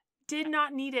 Did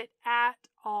not need it at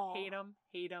all. Hate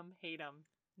them.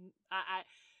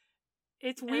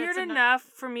 It's weird enough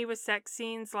for me with sex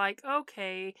scenes, like,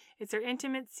 okay, it's their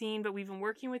intimate scene, but we've been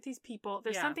working with these people.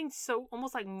 There's something so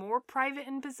almost like more private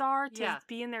and bizarre to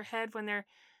be in their head when they're...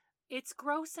 It's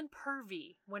gross and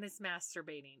pervy when it's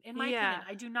masturbating. In my opinion,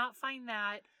 I do not find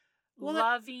that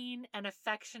loving and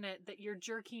affectionate that you're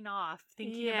jerking off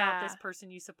thinking about this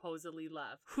person you supposedly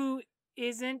love. Who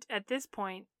isn't, at this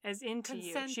point, as into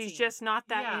Consenting. you. She's just not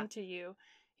that into you.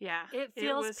 Yeah. It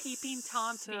feels peeping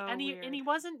Tom to me. And he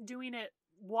wasn't doing it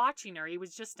watching her. He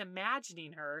was just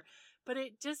imagining her. But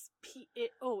it just,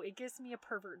 it gives me a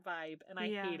pervert vibe, and I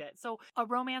hate it. So,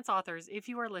 romance authors, if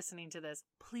you are listening to this,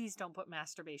 please don't put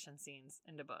masturbation scenes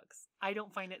into books. I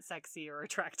don't find it sexy or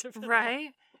attractive. Right?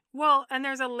 Well, and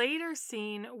there's a later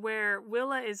scene where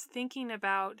Willa is thinking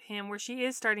about him, where she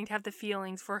is starting to have the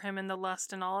feelings for him and the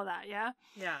lust and all of that, yeah?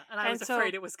 Yeah, and I was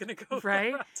afraid it was going to go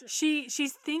right.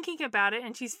 She's thinking about it,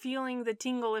 and she's feeling the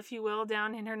tingle, if you will,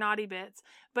 down in her naughty bits,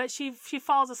 but she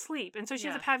falls asleep, and so she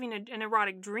ends up having an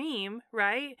erotic dream,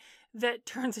 right? That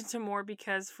turns into more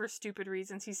because, for stupid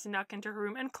reasons, he snuck into her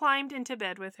room and climbed into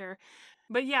bed with her.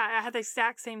 But yeah, I had the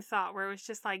exact same thought where it was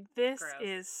just like, this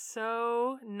is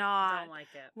so not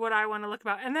what I want to look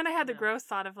about. And then I had the gross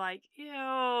thought of like,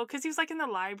 ew, because he was like in the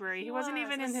library. He wasn't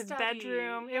even in his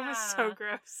bedroom. Yeah. It was so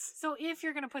gross. So if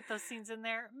you're going to put those scenes in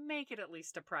there, make it at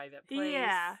least a private place.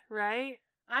 Yeah, right?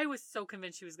 I was so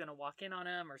convinced she was going to walk in on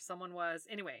him or someone was.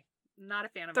 Anyway, not a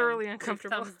fan of thoroughly him.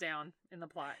 Uncomfortable. Thumbs down in the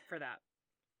plot for that.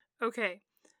 Okay,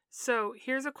 so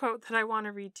here's a quote that I want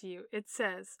to read to you. It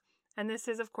says... And this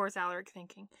is, of course, Alaric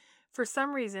thinking. For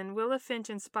some reason, Willa Finch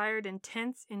inspired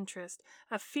intense interest,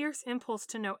 a fierce impulse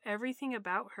to know everything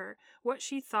about her, what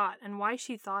she thought, and why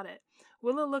she thought it.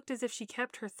 Willa looked as if she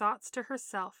kept her thoughts to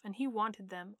herself, and he wanted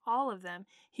them, all of them.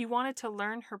 He wanted to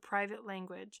learn her private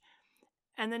language.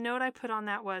 And the note I put on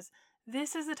that was,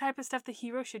 this is the type of stuff the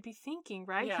hero should be thinking,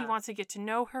 right? Yeah. He wants to get to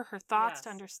know her, her thoughts, to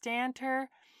understand her.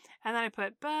 And then I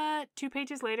put, but 2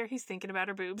 pages later, he's thinking about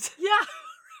her boobs. Yeah,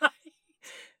 right.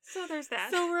 So there's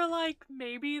that. So we're like,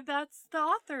 maybe that's the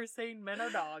author saying men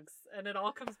are dogs, and it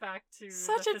all comes back to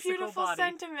such the a beautiful body.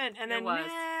 Sentiment, and then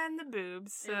man, the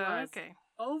boobs. So okay.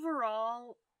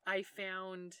 Overall, I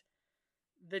found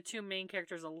the 2 main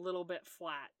characters a little bit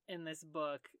flat in this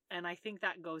book, and I think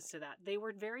that goes to that. They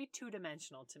were very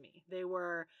 2-dimensional to me. They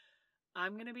were,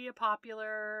 I'm gonna be a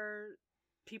popular.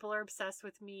 People are obsessed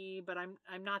with me, but I'm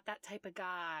not that type of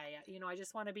guy. You know, I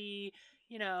just want to be,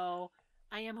 you know.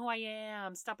 I am who I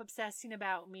am. Stop obsessing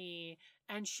about me.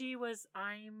 And she was,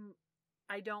 I'm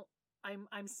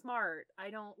smart.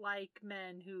 I don't like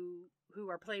men who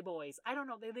are playboys. I don't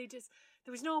know. They just,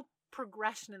 there was no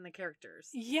progression in the characters.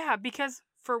 Yeah, because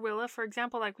for Willa, for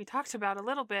example, like we talked about a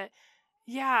little bit,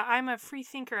 yeah, I'm a free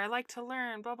thinker. I like to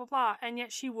learn, blah, blah, blah. And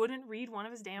yet she wouldn't read one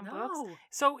of his damn books.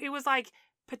 So it was like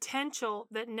potential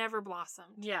that never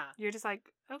blossomed. Yeah. You're just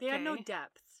like, okay. They had no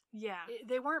depth. Yeah.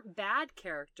 They weren't bad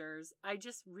characters. I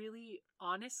just really,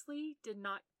 honestly, did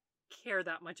not care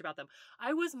that much about them.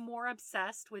 I was more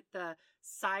obsessed with the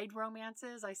side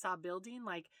romances I saw building.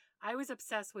 Like, I was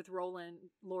obsessed with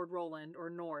Lord Roland or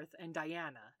North and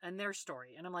Diana and their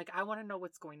story. And I'm like, I want to know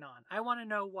what's going on. I want to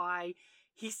know why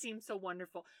he seemed so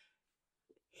wonderful.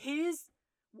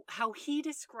 How he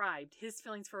described his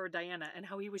feelings for Diana and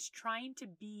how he was trying to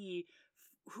be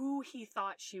who he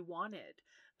thought she wanted.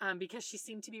 Because she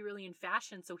seemed to be really in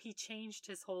fashion, so he changed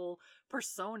his whole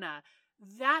persona.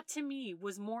 That, to me,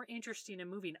 was more interesting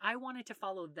and moving. I wanted to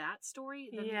follow that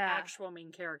story than the actual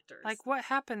main characters. Like, what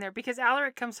happened there? Because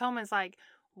Alaric comes home and is like,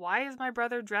 why is my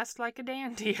brother dressed like a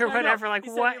dandy? Or whatever. Like,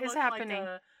 what is happening?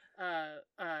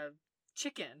 Like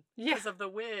chicken because of the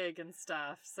wig and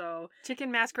stuff. So chicken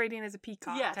masquerading as a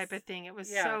peacock type of thing. It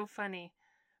was so funny.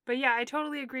 But yeah, I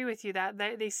totally agree with you that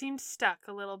they seemed stuck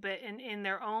a little bit in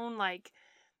their own, like,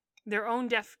 their own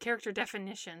character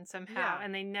definition somehow,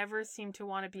 and they never seem to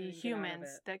want to be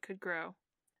humans that could grow.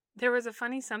 There was a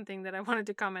funny something that I wanted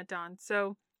to comment on.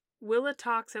 So Willa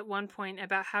talks at one point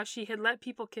about how she had let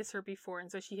people kiss her before,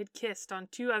 and so she had kissed on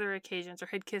 2 other occasions, or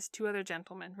had kissed 2 other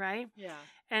gentlemen, right? Yeah.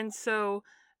 And so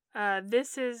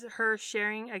this is her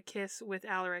sharing a kiss with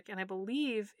Alaric, and I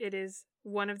believe it is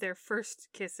one of their first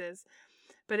kisses.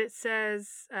 But it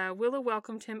says, Willa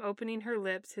welcomed him, opening her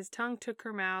lips. His tongue took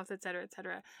her mouth, etc.,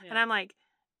 etc. Yeah. And I'm like,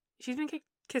 she's been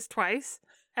kiss twice.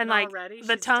 And, already?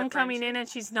 the She's tongue coming in, and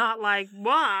she's not like,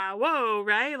 wow, whoa,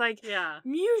 right? Like, yeah.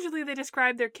 Usually they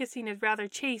describe their kissing as rather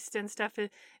chaste and stuff.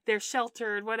 They're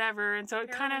sheltered, whatever. And so it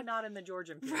kind of... not in the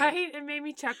Georgian period. Right? It made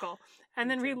me chuckle. And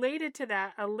Me then too. related to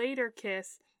that, a later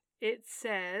kiss, it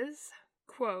says,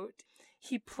 quote,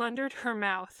 he plundered her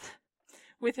mouth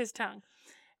with his tongue.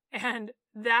 And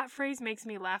that phrase makes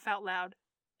me laugh out loud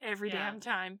every damn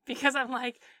time. Because I'm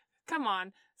like, come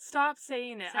on. Stop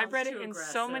saying it. I've read it in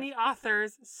so many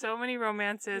authors, so many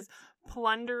romances,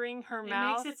 plundering her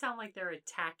mouth. It makes it sound like they're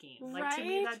attacking. Like, to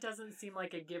me, that doesn't seem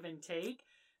like a give and take.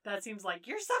 That seems like,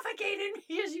 you're suffocating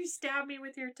me as you stab me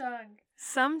with your tongue.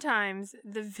 Sometimes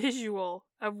the visual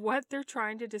of what they're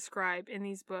trying to describe in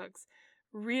these books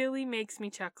really makes me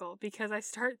chuckle, because I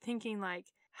start thinking, like,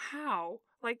 how?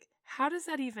 Like, how does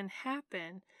that even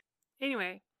happen?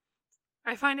 Anyway,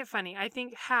 I find it funny. I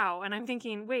think how, and I'm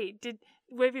thinking, wait,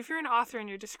 if you're an author and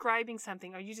you're describing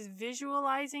something, are you just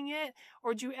visualizing it,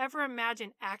 or do you ever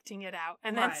imagine acting it out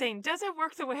and then saying, does it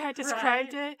work the way I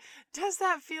described it? Does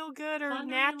that feel good or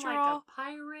natural? Like a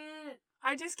pirate.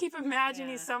 I just keep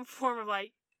imagining some form of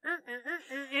like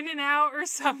in and out or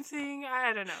something.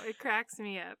 I don't know. It cracks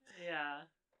me up. Yeah.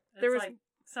 It's like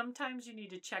sometimes you need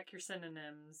to check your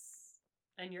synonyms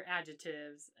and your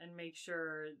adjectives and make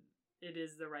sure it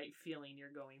is the right feeling you're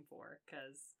going for,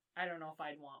 because I don't know if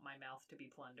I'd want my mouth to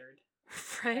be plundered.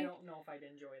 Right? I don't know if I'd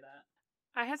enjoy that.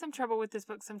 I had some trouble with this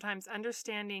book sometimes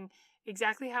understanding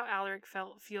exactly how Alaric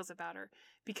feels about her.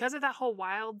 Because of that whole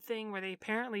Wilde thing where they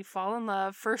apparently fall in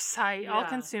love, first sight,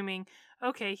 all-consuming.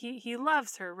 Okay, he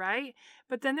loves her, right?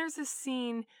 But then there's this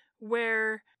scene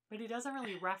where... But he doesn't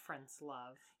really reference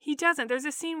love. He doesn't. There's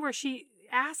a scene where she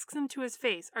asks him to his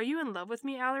face, are you in love with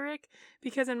me, Alaric?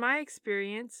 Because in my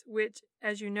experience, which,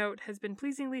 as you note, has been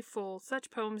pleasingly full, such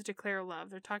poems declare love.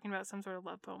 They're talking about some sort of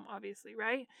love poem, obviously,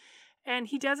 right? And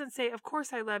he doesn't say, of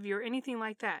course I love you, or anything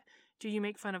like that. Do you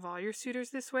make fun of all your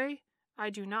suitors this way? I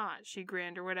do not, she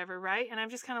grinned, or whatever, right? And I'm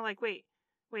just kind of like, wait,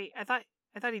 I thought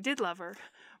he did love her.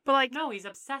 But like, no, he's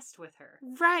obsessed with her.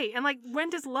 Right. And like, when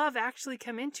does love actually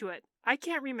come into it? I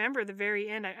can't remember the very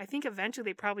end. I think eventually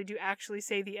they probably do actually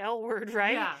say the L word,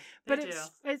 right? Yeah, but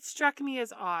it struck me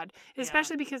as odd,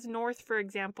 especially because North, for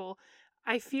example,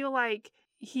 I feel like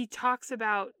he talks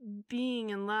about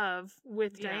being in love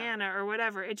with Diana or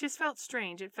whatever. It just felt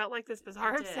strange. It felt like this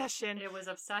bizarre obsession. It was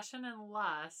obsession and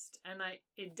lust, and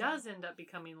it does end up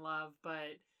becoming love,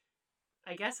 but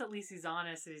I guess at least he's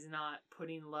honest. He's not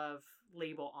putting love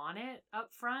label on it up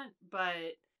front,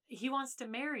 but he wants to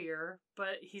marry her,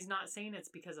 but he's not saying it's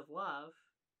because of love.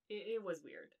 It was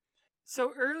weird.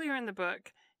 So earlier in the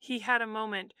book, he had a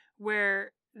moment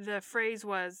where the phrase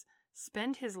was,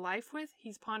 spend his life with?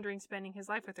 He's pondering spending his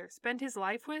life with her. Spend his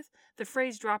life with? The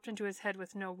phrase dropped into his head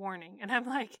with no warning. And I'm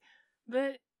like,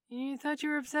 but you thought you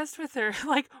were obsessed with her.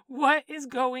 Like, what is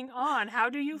going on? How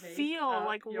do you feel?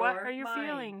 Like, what are your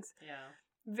feelings? Yeah.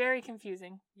 Very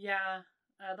confusing. Yeah.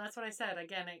 That's what I said.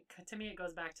 Again, to me, it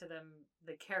goes back to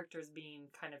the characters being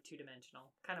kind of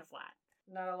two-dimensional, kind of flat.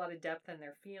 Not a lot of depth in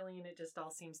their feeling. It just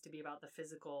all seems to be about the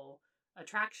physical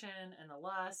attraction and the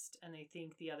lust, and they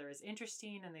think the other is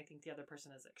interesting, and they think the other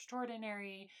person is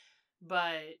extraordinary.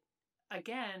 But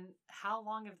again, how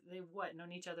long have they,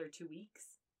 known each other? 2 weeks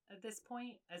at this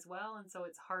point as well? And so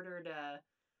it's harder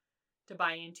to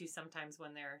buy into sometimes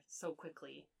when they're so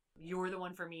quickly, you're the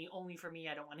one for me, only for me,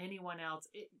 I don't want anyone else.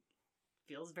 It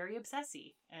feels very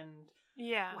obsessy. And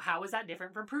how is that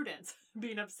different from Prudence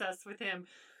being obsessed with him?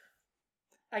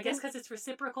 I guess because it's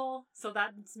reciprocal, so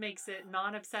that makes it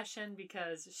non-obsession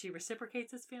because she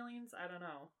reciprocates his feelings. I don't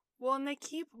know. Well, and they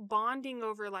keep bonding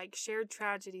over like shared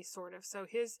tragedy, sort of. So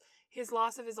his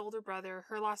loss of his older brother,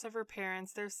 her loss of her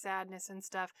parents, their sadness and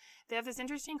stuff. They have this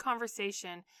interesting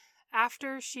conversation.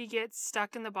 After she gets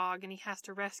stuck in the bog and he has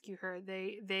to rescue her,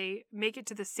 they make it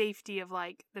to the safety of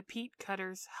like the peat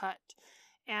cutter's hut.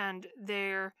 And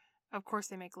of course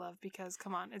they make love because,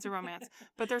 come on, it's a romance.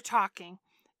 But they're talking.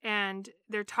 And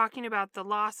they're talking about the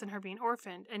loss and her being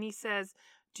orphaned. And he says,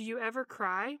 do you ever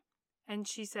cry? And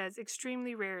she says,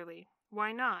 extremely rarely.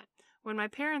 Why not? When my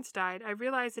parents died, I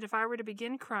realized that if I were to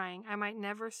begin crying, I might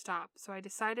never stop. So I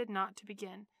decided not to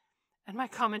begin. And my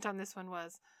comment on this one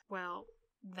was, well,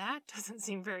 that doesn't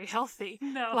seem very healthy.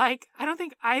 No. Like, I don't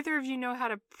think either of you know how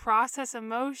to process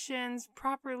emotions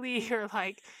properly or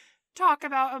like talk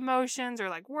about emotions or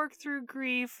like work through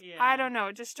grief. Yeah. I don't know.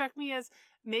 It just struck me as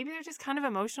maybe they're just kind of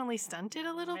emotionally stunted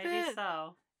a little bit. Maybe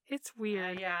so. It's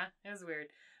weird. Yeah, it was weird.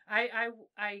 I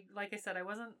like I said, I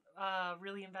wasn't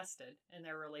really invested in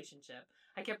their relationship.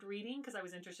 I kept reading because I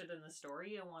was interested in the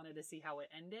story and wanted to see how it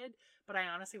ended, but I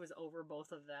honestly was over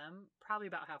both of them probably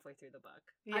about halfway through the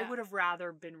book. Yeah. I would have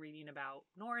rather been reading about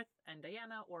North and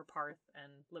Diana or Parth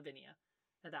and Lavinia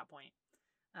at that point.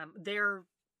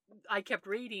 I kept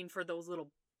reading for those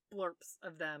little blurps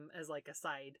of them as like a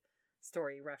side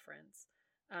story reference.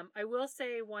 I will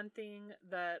say one thing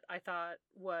that I thought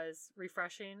was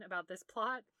refreshing about this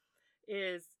plot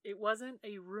is it wasn't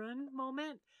a ruin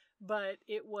moment, but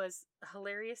it was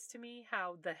hilarious to me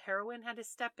how the heroine had to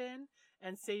step in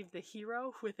and save the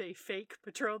hero with a fake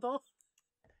betrothal.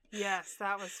 Yes,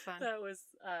 that was fun. That was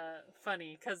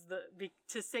funny because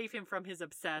to save him from his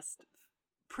obsessed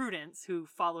Prudence, who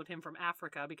followed him from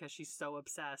Africa because she's so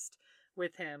obsessed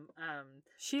with him.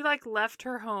 She like left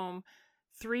her home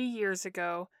 3 years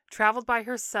ago, traveled by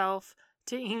herself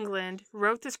to England,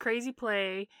 wrote this crazy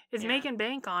play, is making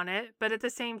bank on it, but at the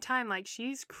same time, like,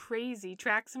 she's crazy,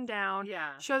 tracks him down,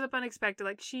 shows up unexpected,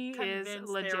 like, she is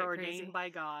legit they're ordained crazy. by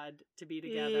God to be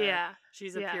together. Yeah.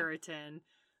 She's a Puritan.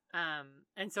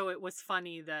 And so it was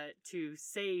funny that to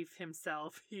save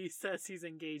himself, he says he's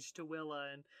engaged to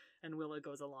Willa, and Willa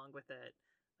goes along with it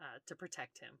to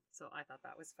protect him. So I thought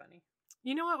that was funny.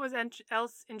 You know what was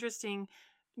else interesting?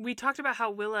 We talked about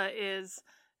how Willa is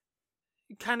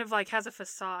kind of like has a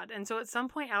facade. And so at some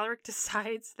point, Alaric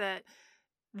decides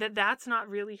that's not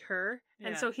really her.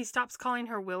 And so he stops calling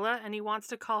her Willa and he wants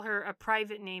to call her a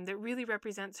private name that really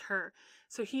represents her.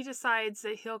 So he decides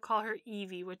that he'll call her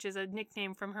Evie, which is a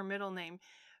nickname from her middle name.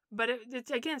 But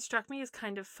it again struck me as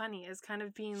kind of funny, as kind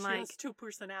of being like... She has two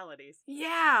personalities.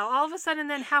 Yeah, all of a sudden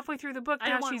then halfway through the book... I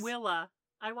don't want Willa.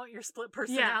 I want your split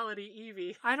personality,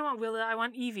 Evie. I don't want Willa. I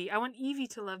want Evie. I want Evie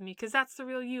to love me because that's the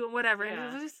real you and whatever. Yeah. And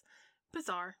it was just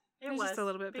bizarre. It was just a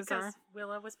little bit bizarre. Because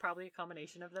Willa was probably a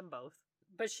combination of them both.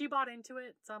 But she bought into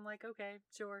it, so I'm like, okay,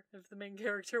 sure, if the main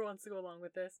character wants to go along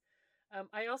with this.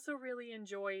 I also really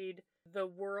enjoyed the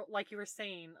world, like you were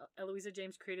saying, Eloisa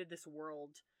James created this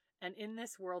world. And in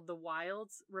this world, the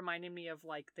Wildes reminded me of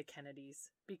like the Kennedys.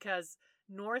 Because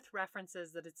North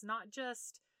references that it's not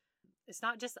just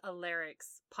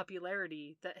Alaric's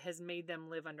popularity that has made them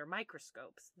live under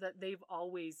microscopes. That they've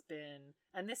always been,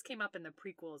 and this came up in the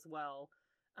prequel as well,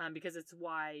 because it's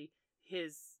why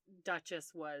his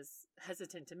Duchess was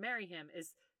hesitant to marry him,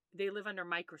 is they live under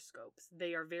microscopes.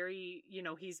 They are very,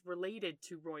 he's related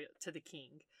to the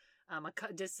king,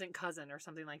 a distant cousin or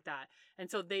something like that. And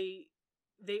so they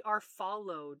are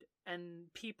followed,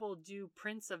 and people do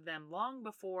prints of them long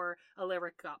before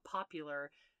Alaric got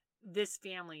popular. This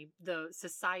family, the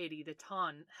society, the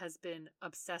Ton, has been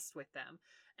obsessed with them.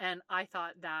 And I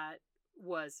thought that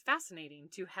was fascinating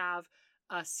to have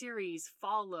a series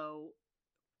follow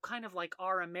kind of like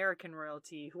our American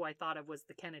royalty, who I thought of was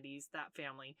the Kennedys, that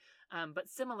family. But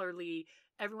similarly,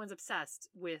 everyone's obsessed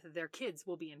with their kids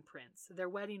will be in prints. Their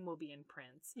wedding will be in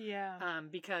prints. Yeah.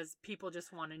 Because people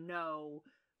just want to know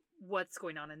what's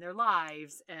going on in their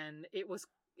lives. And it was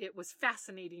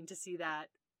fascinating to see that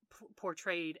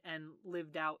portrayed and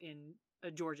lived out in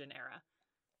a Georgian era.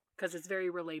 Because it's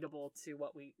very relatable to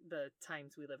the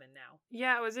times we live in now.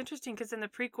 Yeah, it was interesting because in the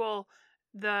prequel,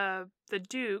 the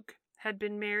Duke had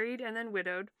been married and then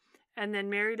widowed, and then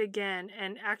married again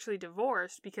and actually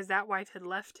divorced because that wife had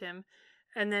left him.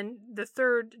 And then the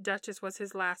third Duchess was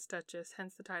his last Duchess,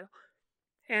 hence the title.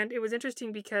 And it was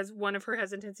interesting because one of her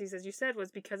hesitancies, as you said, was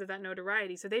because of that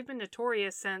notoriety. So they've been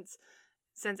notorious since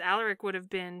Alaric would have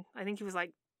been, I think he was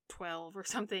like 12 or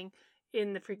something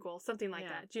in the prequel, something like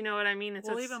that. Do you know what I mean?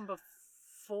 Even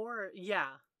before,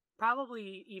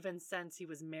 probably even since he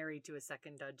was married to a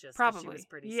second Duchess. Probably. She was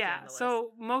pretty scandalous.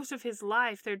 So most of his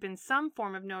life, there'd been some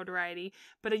form of notoriety,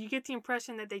 but you get the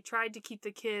impression that they tried to keep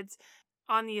the kids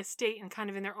on the estate and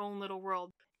kind of in their own little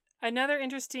world. Another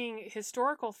interesting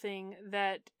historical thing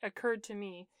that occurred to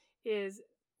me is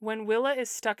when Willa is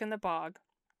stuck in the bog.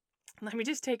 Let me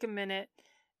just take a minute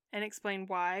and explain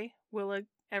why Willa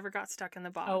ever got stuck in the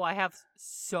bog. Oh, I have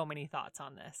so many thoughts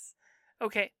on this.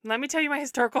 Okay, let me tell you my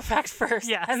historical fact first.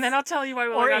 Yes. And then I'll tell you why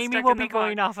Willa got stuck in the bog. Or Amy will be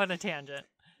going off on a tangent.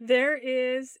 There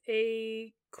is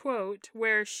a quote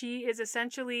where she is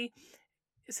essentially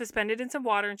suspended in some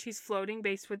water and she's floating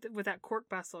based with that cork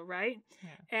bustle, right? Yeah.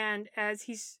 And as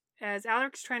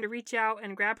Alaric's trying to reach out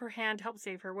and grab her hand to help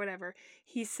save her, whatever,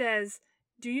 he says,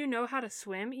 "Do you know how to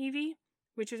swim, Evie?"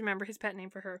 Which is, remember, his pet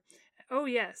name for her. "Oh,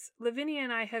 yes. Lavinia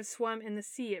and I have swum in the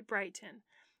sea at Brighton."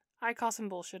 I call some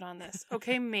bullshit on this.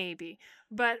 Okay, maybe.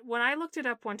 But when I looked it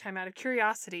up one time out of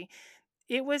curiosity,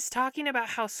 it was talking about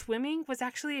how swimming was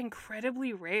actually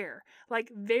incredibly rare.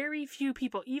 Like, very few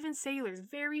people, even sailors,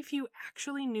 very few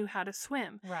actually knew how to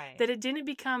swim. Right. That it didn't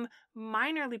become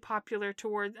minorly popular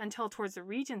until towards the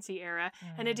Regency era,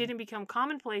 and it didn't become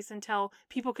commonplace until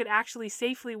people could actually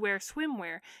safely wear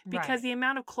swimwear, because the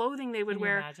amount of clothing they would Can you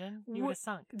wear, imagine? You would have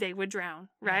sunk. they would drown,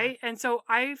 right? And so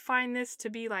I find this to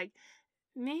be like,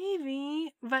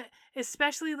 maybe, but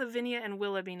especially Lavinia and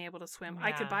Willa being able to swim.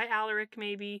 I could buy Alaric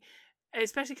maybe,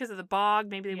 especially because of the bog.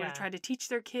 Maybe they would have tried to teach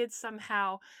their kids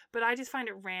somehow, but I just find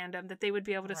it random that they would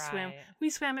be able to swim. We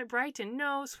swam at Brighton.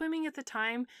 No, swimming at the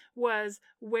time was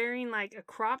wearing like a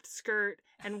cropped skirt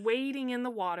and wading in the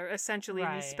water, essentially,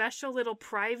 in these special little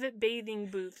private bathing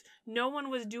booths. No one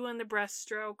was doing the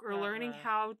breaststroke or learning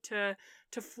how to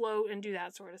float and do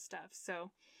that sort of stuff.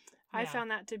 So I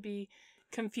found that to be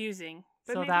confusing.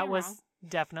 But so that was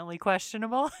definitely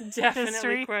questionable.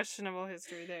 Definitely questionable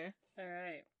history there. All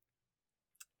right.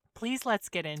 Please let's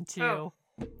get into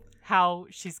how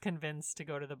she's convinced to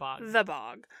go to the bog. The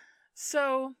bog.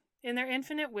 So, in their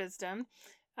infinite wisdom,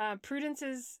 Prudence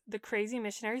is the crazy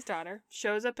missionary's daughter,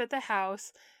 shows up at the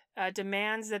house,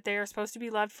 demands that they are supposed to be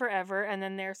loved forever, and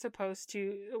then they're supposed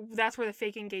to... That's where the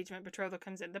fake engagement betrothal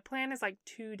comes in. The plan is like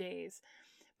 2 days.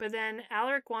 But then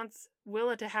Alaric wants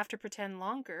Willa to have to pretend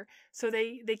longer, so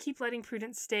they keep letting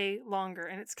Prudence stay longer,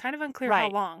 and it's kind of unclear how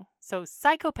long. So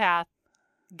Psychopath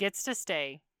gets to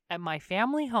stay at my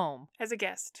family home as a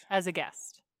guest.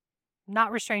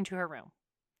 Not restrained to her room.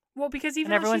 Well, because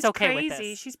even though she's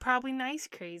crazy, she's probably nice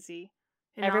crazy.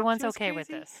 Everyone's okay with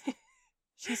this.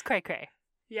 She's cray-cray.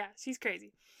 Yeah, she's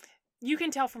crazy. You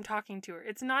can tell from talking to her.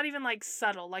 It's not even like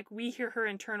subtle. Like we hear her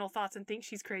internal thoughts and think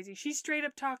she's crazy. She's straight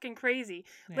up talking crazy.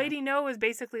 Yeah. Lady No is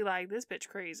basically like, this bitch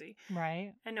crazy.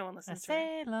 Right. And no one listens to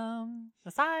her.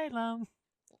 Asylum.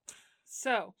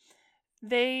 So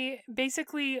they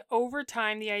basically, over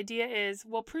time, the idea is,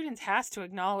 well, Prudence has to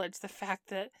acknowledge the fact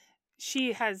that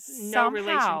she has no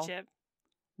relationship.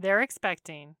 They're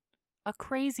expecting a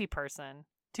crazy person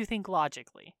to think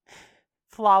logically.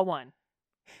 Flaw 1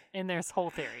 in this whole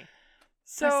theory.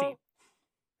 So,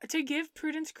 to give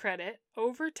Prudence credit,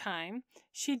 over time,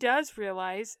 she does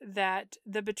realize that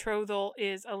the betrothal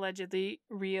is allegedly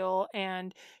real,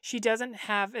 and she doesn't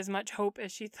have as much hope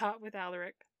as she thought with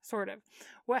Alaric, sort of.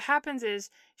 What happens is,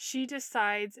 she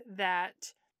decides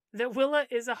that Willa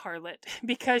is a harlot,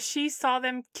 because she saw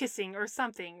them kissing or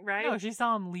something, right? No, she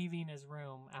saw him leaving his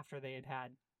room after they had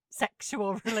had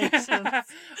sexual relations.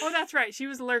 Oh, that's right. She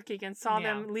was lurking and saw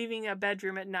them leaving a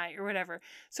bedroom at night or whatever.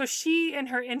 So she, in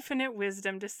her infinite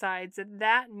wisdom, decides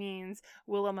that means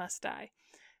Willa must die.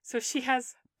 So she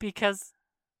has... Because,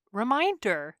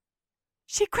 reminder,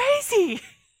 she crazy!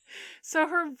 So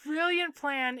her brilliant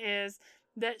plan is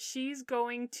that she's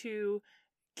going to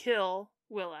kill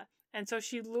Willa. And so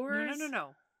she lures...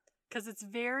 No. Because it's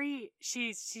very...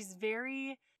 She's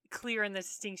very... clear in the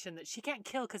distinction that she can't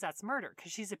kill because that's murder, because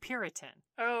she's a Puritan.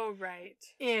 Oh, right.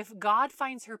 If God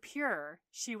finds her pure,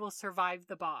 she will survive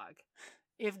the bog.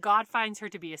 If God finds her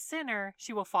to be a sinner,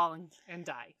 she will fall and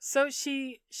die. So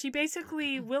she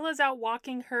basically, Willa's out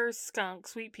walking her skunk,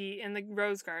 Sweet Pea, in the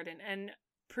rose garden, and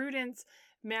Prudence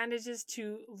manages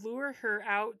to lure her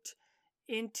out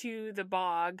into the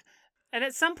bog. And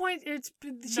at some point,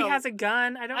 she has a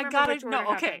gun. I don't remember which order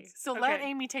happens. So let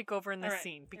Amy take over in this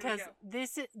scene, because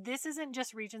this isn't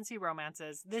just Regency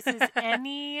romances. This is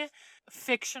any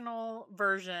fictional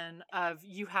version of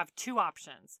you have 2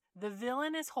 options. The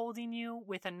villain is holding you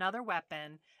with another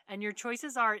weapon, and your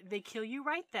choices are they kill you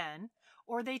right then,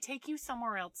 or they take you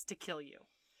somewhere else to kill you.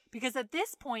 Because at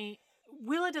this point,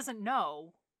 Willa doesn't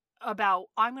know about,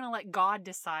 I'm going to let God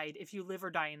decide if you live or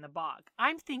die in the bog.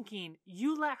 I'm thinking,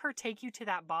 you let her take you to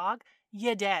that bog,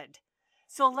 you dead.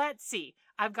 So let's see.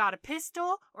 I've got a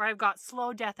pistol or I've got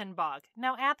slow death in bog.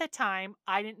 Now, at the time,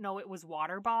 I didn't know it was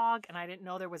water bog and I didn't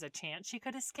know there was a chance she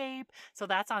could escape. So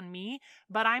that's on me.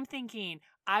 But I'm thinking,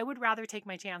 I would rather take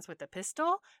my chance with the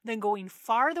pistol than going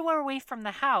farther away from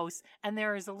the house, and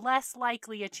there is less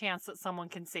likely a chance that someone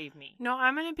can save me. No,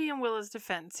 I'm going to be in Willa's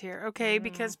defense here, okay?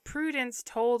 Because Prudence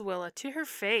told Willa to her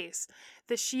face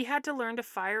that she had to learn to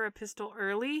fire a pistol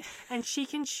early, and she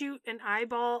can shoot an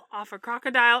eyeball off a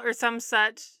crocodile or some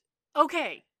such.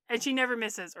 Okay. And she never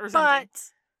misses or something.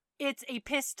 But it's a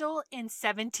pistol in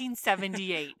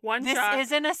 1778. One this shot. This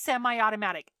isn't a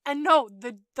semi-automatic. And no,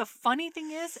 the funny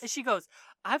thing is she goes,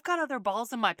 I've got other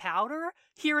balls in my powder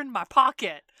here in my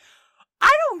pocket.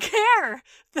 I don't care.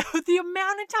 The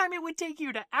amount of time it would take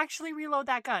you to actually reload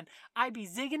that gun, I'd be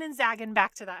zigging and zagging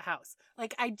back to that house.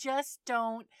 Like, I just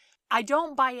don't... I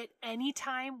don't buy it any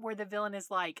time where the villain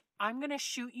is like, I'm going to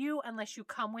shoot you unless you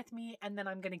come with me, and then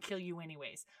I'm going to kill you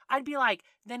anyways. I'd be like,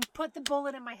 then put the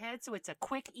bullet in my head so it's a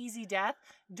quick, easy death.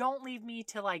 Don't leave me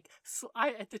to like,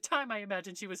 at the time I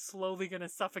imagined she was slowly going to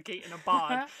suffocate in a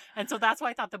bog. And so that's why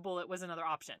I thought the bullet was another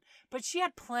option. But she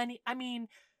had plenty, I mean,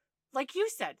 like you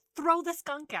said, throw the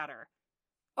skunk at her.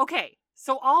 Okay,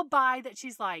 so I'll buy that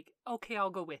she's like, okay, I'll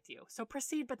go with you. So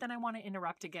proceed, but then I want to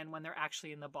interrupt again when they're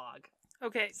actually in the bog.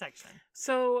 Okay. Section.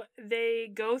 So they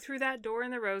go through that door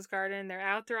in the rose garden. They're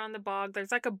out there on the bog.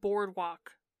 There's like a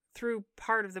boardwalk through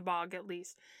part of the bog, at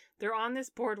least. They're on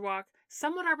this boardwalk.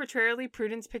 Somewhat arbitrarily,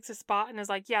 Prudence picks a spot and is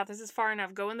like, yeah, this is far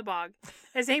enough. Go in the bog.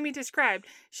 As Amy described,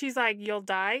 she's like, you'll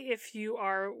die if you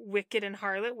are wicked and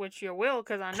harlot, which you will,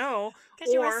 because I know.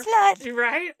 Because you're a slut.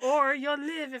 Right? Or you'll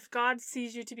live if God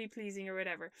sees you to be pleasing or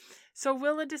whatever. So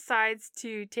Willa decides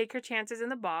to take her chances in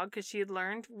the bog because she had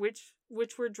learned which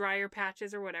were drier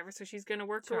patches or whatever. So she's going to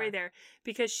work her way there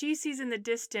because she sees in the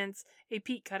distance a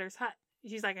peat cutter's hut.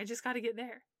 She's like, I just got to get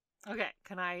there. Okay,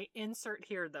 can I insert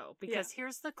here, though? Because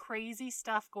here's the crazy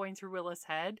stuff going through Willa's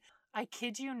head. I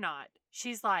kid you not.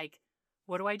 She's like,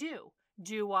 what do?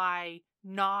 Do I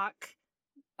knock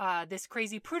this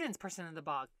crazy Prudence person in the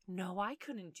bog? No, I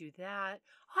couldn't do that.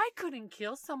 I couldn't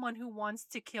kill someone who wants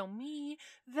to kill me.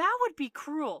 That would be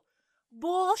cruel.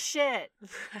 Bullshit.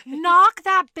 Knock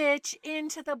that bitch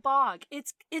into the bog.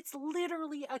 It's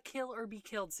literally a kill or be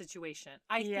killed situation.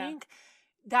 I think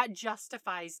that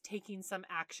justifies taking some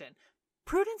action.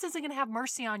 Prudence isn't going to have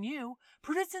mercy on you.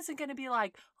 Prudence isn't going to be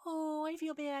like, oh, I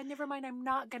feel bad. Never mind. I'm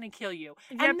not going to kill you.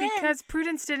 Yeah, because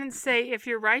Prudence didn't say, if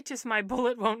you're righteous, my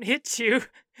bullet won't hit you.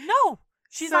 No.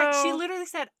 She literally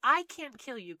said, I can't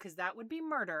kill you because that would be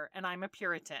murder and I'm a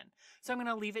Puritan. So I'm going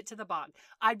to leave it to the bog.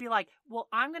 I'd be like, well,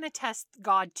 I'm going to test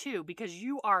God too because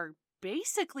you are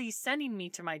basically sending me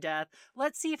to my death.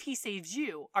 Let's see if he saves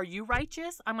you. Are you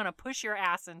righteous? I'm going to push your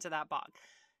ass into that bog.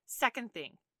 Second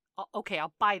thing. Okay,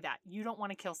 I'll buy that. You don't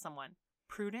want to kill someone.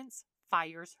 Prudence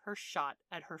fires her shot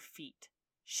at her feet.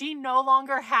 She no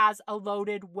longer has a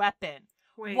loaded weapon.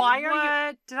 Wait, why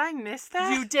are you? Did I miss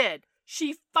that? You did.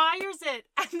 She fires it,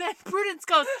 and then Prudence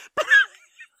goes,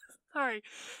 sorry.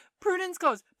 Prudence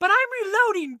goes, but I'm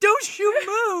reloading. Don't you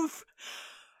move.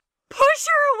 Push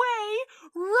her away,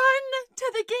 run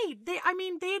to the gate. They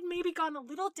had maybe gone a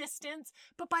little distance,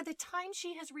 but by the time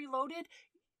she has reloaded,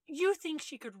 you think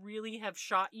she could really have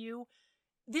shot you.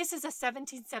 This is a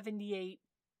 1778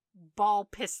 ball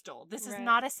pistol. This is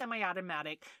not a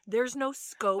semi-automatic. There's no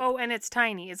scope. Oh, and it's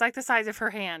tiny. It's like the size of her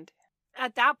hand.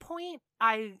 At that point,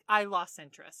 I lost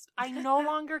interest. I no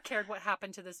longer cared what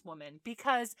happened to this woman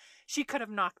because she could have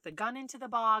knocked the gun into the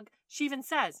bog. She even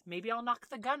says, maybe I'll knock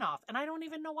the gun off. And I don't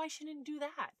even know why she didn't do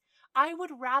that. I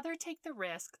would rather take the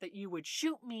risk that you would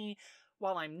shoot me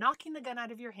while I'm knocking the gun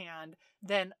out of your hand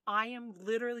than I am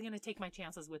literally going to take my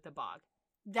chances with the bog.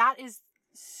 That is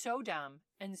so dumb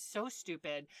and so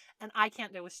stupid. And I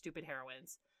can't deal with stupid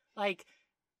heroines.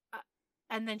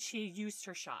 And then she used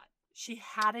her shot. She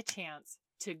had a chance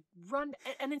to run,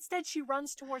 and instead she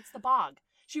runs towards the bog.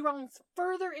 She runs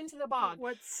further into the bog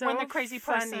when the crazy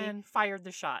person fired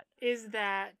the shot.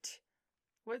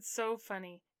 What's so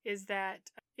funny is that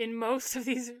in most of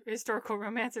these historical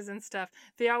romances and stuff,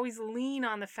 they always lean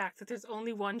on the fact that there's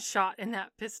only one shot in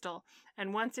that pistol.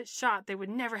 And once it's shot, they would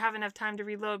never have enough time to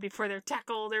reload before they're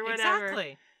tackled or whatever.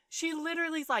 Exactly. She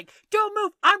literally's like, don't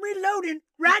move. I'm reloading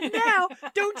right now.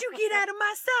 Don't you get out of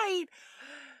my sight.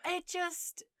 It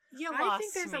just, lost me. I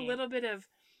think there's a little bit of,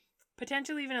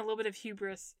 potentially even a little bit of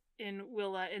hubris in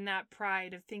Willa, in that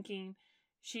pride of thinking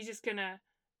she's just going to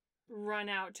run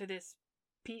out to this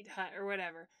peat hut or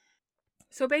whatever.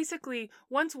 So basically,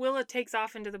 once Willa takes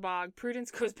off into the bog, Prudence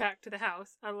goes back to the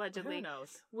house, allegedly. Who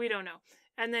knows? We don't know.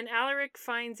 And then Alaric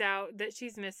finds out that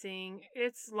she's missing.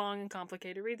 It's long and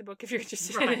complicated. Read the book if you're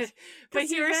interested in it. But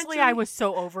seriously, I was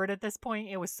so over it at this point.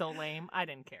 It was so lame. I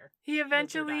didn't care. He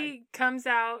eventually comes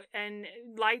out and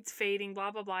lights fading, blah,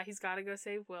 blah, blah. He's got to go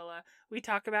save Willa. We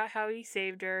talk about how he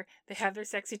saved her. They have their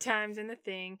sexy times in the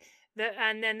thing.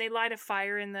 And then they light a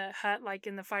fire in the hut, like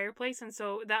in the fireplace. And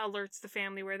so that alerts the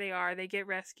family where they are. They get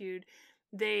rescued.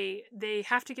 They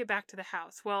have to get back to the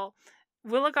house. Well,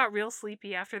 Willa got real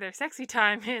sleepy after their sexy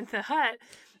time in the hut.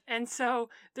 And so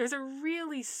there's a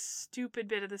really stupid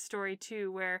bit of the story,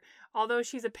 too, where although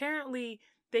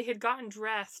they had gotten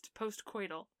dressed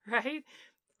post-coital, right?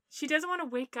 She doesn't want to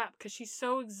wake up because she's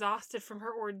so exhausted from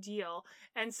her ordeal.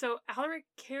 And so Alaric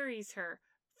carries her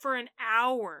for an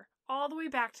hour all the way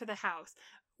back to the house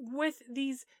with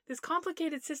this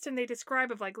complicated system they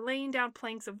describe of like laying down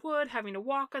planks of wood, having to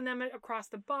walk on them across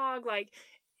the bog. Like,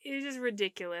 It's just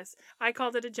ridiculous. I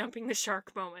called it a jumping the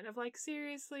shark moment of like,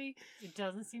 seriously? It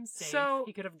doesn't seem safe. So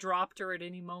he could have dropped her at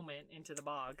any moment into the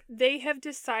bog. They have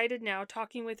decided now,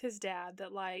 talking with his dad,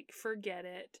 that like, forget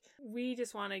it. We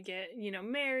just want to get,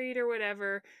 married or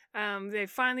whatever. They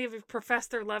finally have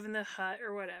professed their love in the hut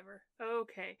or whatever.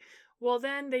 Okay. Well,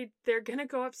 then they're going to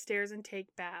go upstairs and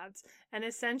take baths. And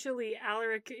essentially,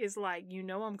 Alaric is like,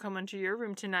 I'm coming to your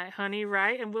room tonight, honey,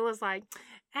 right? And Willa's like,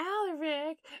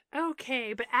 Alaric,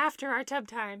 okay, but after our tub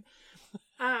time.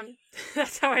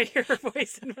 That's how I hear her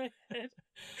voice in my head.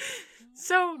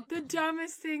 So, the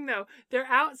dumbest thing, though, they're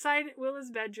outside Willa's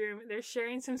bedroom. They're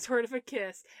sharing some sort of a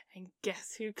kiss. And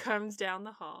guess who comes down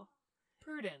the hall?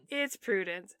 Prudence. It's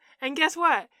Prudence. And guess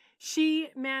what? She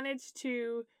managed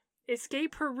to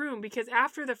escape her room because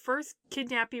after the first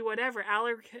kidnapping, whatever,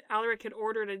 Alaric had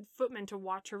ordered a footman to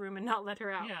watch her room and not let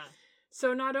her out. Yeah.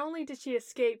 So not only did she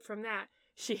escape from that,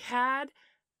 she had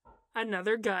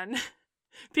another gun.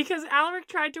 Because Alaric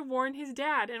tried to warn his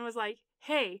dad and was like,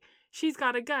 hey, she's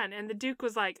got a gun. And the Duke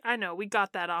was like, I know, we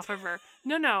got that off of her.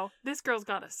 No, this girl's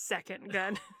got a second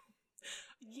gun.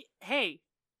 Hey,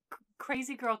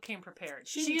 crazy girl came prepared.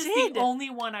 She is did. the only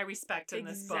one I respect in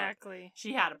this book. Exactly.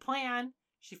 She had a plan.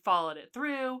 She followed it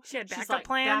through. She had She's backup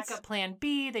plans. Backup plan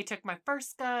B. They took my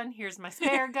first gun. Here's my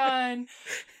spare gun.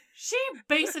 She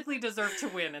basically deserved to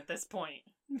win at this point.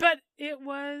 But it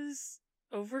was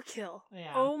overkill.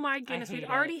 Yeah. Oh my goodness. We'd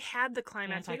already had the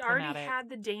climax. We'd already had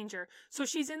the danger. So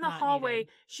she's in the hallway. Needed.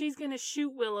 She's going to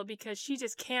shoot Willa because she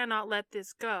just cannot let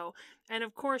this go. And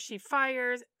of course she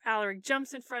fires. Alaric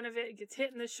jumps in front of it, gets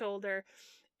hit in the shoulder,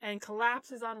 and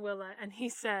collapses on Willa. And he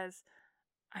says,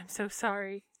 I'm so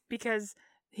sorry because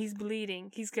he's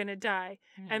bleeding. He's going to die.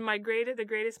 And the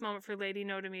greatest moment for Lady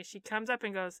No to me is she comes up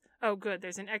and goes, oh, good,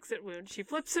 there's an exit wound. She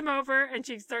flips him over and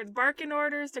she starts barking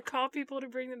orders to call people to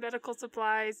bring the medical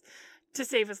supplies to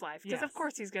save his life. Because of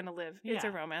course he's going to live. Yeah. It's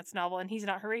a romance novel and he's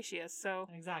not Horatius, so.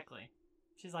 Exactly.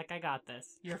 She's like, I got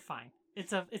this. You're fine.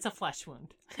 It's a flesh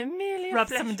wound. Rub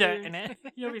some dirt in it.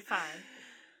 You'll be fine.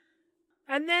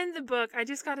 And then the book, I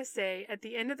just got to say, at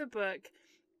the end of the book,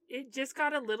 it just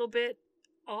got a little bit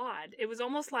odd. It was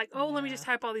almost like, let me just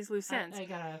type all these loose ends. I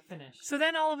gotta finish. So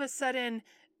then all of a sudden,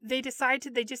 they decide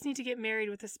they just need to get married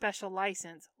with a special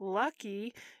license.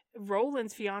 Lucky,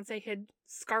 Roland's fiance had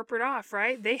scarpered off,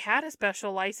 right? They had a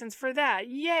special license for that.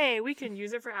 Yay, we can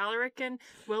use it for Alaric and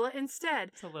Willa instead.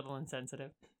 It's a little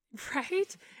insensitive.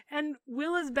 Right? And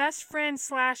Willa's best friend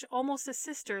 / almost a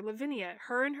sister, Lavinia,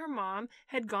 her and her mom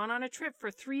had gone on a trip for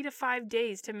 3 to 5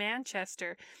 days to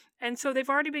Manchester. And so they've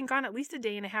already been gone at least a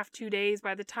day and a half, 2 days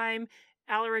by the time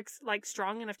Alaric's like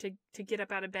strong enough to get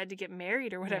up out of bed to get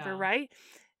married or whatever, right?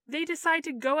 They decide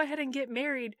to go ahead and get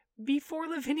married before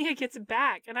Lavinia gets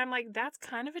back. And I'm like, that's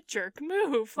kind of a jerk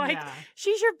move. Like,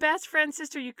 she's your best friend's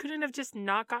sister. You couldn't have just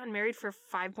not gotten married for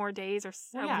 5 more days or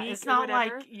a week it's not or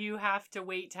whatever. like you have to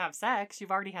wait to have sex.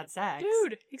 You've already had sex.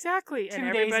 Dude, exactly. And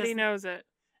everybody knows it.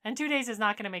 And 2 days is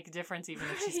not going to make a difference even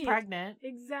if she's pregnant.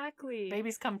 Exactly.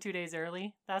 Babies come 2 days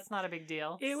early. That's not a big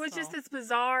deal. It was just this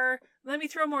bizarre, let me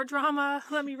throw more drama,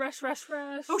 let me rush.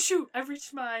 Oh shoot, I've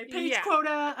reached my page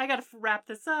quota. I got to wrap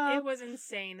this up. It was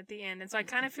insane at the end. And so I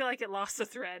kind of feel like it lost the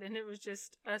thread and it was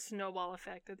just a snowball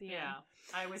effect at the end. Yeah,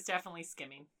 I was definitely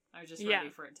skimming. I was just ready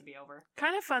for it to be over.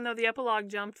 Kind of fun though. The epilogue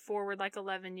jumped forward like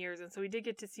 11 years. And so we did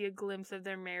get to see a glimpse of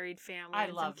their married family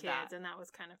and some kids. And that was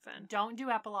kind of fun. Don't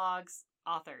do epilogues.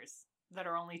 Authors that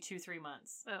are only 2-3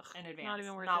 months in advance. Not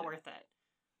even worth it.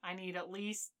 I need at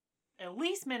least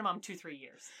minimum 2-3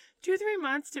 years. 2-3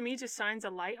 months to me just shines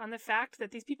a light on the fact that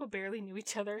these people barely knew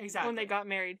each other when they got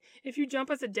married. If you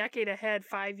jump us a decade ahead,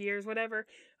 5 years, whatever,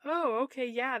 okay,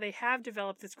 yeah, they have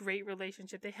developed this great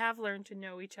relationship. They have learned to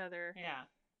know each other. Yeah.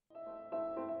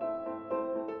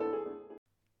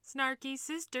 Snarky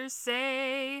sisters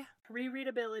say.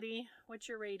 Rereadability. What's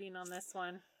your rating on this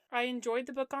one? I enjoyed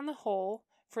the book on the whole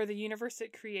for the universe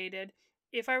it created.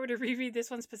 If I were to reread this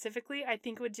one specifically, I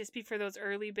think it would just be for those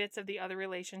early bits of the other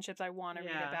relationships I want to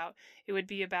read about. It would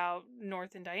be about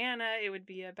North and Diana. It would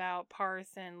be about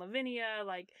Parth and Lavinia.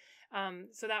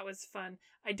 So that was fun.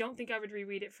 I don't think I would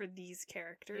reread it for these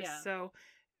characters. Yeah. So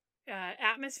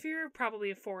atmosphere,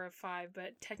 probably a 4 of 5.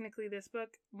 But technically this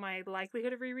book, my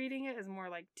likelihood of rereading it is more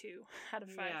like 2 out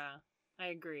of 5. Yeah, I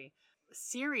agree.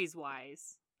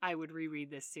 Series-wise, I would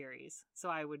reread this series. So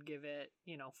I would give it,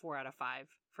 4 out of 5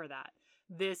 for that.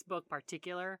 This book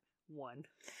particular, 1.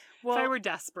 Well, if I were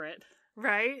desperate.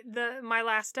 Right? My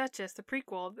Last Duchess, the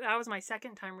prequel, that was my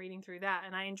second time reading through that,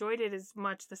 and I enjoyed it as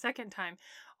much the second time.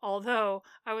 Although,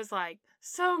 I was like,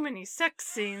 so many sex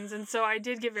scenes, and so I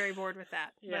did get very bored with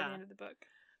that by the end of the book.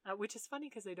 Which is funny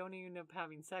because they don't even end up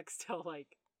having sex till,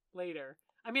 later.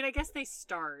 I mean, I guess they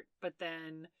start, but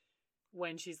then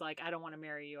when she's like, I don't want to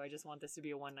marry you, I just want this to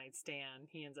be a one-night stand,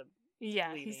 he ends up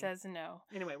leaving. He says no.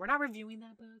 Anyway, we're not reviewing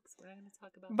that book, so we're not going to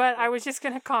talk about But that I book. was just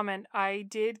going to comment, I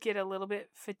did get a little bit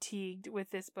fatigued with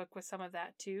this book with some of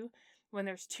that too. When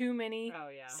there's too many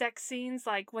sex scenes,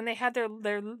 like when they had their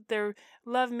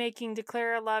love making,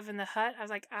 declare a love in the hut, I was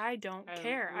like, I don't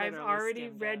care. I've already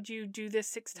read you do this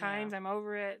 6 times. I'm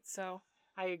over it. So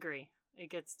I agree. It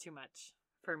gets too much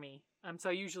for me. So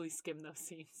I usually skim those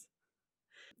scenes.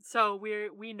 So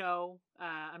we know.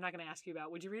 I'm not going to ask you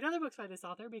about would you read other books by this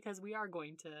author, because we are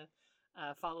going to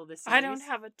follow this series. I don't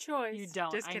have a choice. You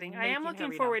don't. Just kidding. I am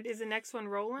looking forward. Is the next one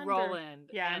Roland? Roland.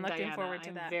 Yeah, I'm looking forward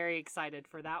to that. I'm very excited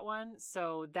for that one.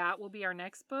 So that will be our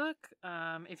next book.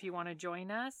 If you want to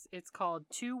join us, it's called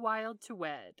Too Wild to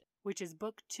Wed, which is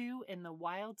book 2 in the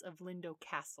Wildes of Lindo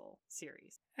Castle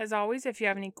series. As always, if you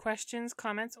have any questions,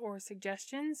 comments, or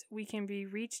suggestions, we can be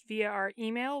reached via our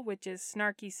email, which is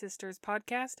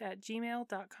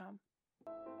snarkysisterspodcast@gmail.com.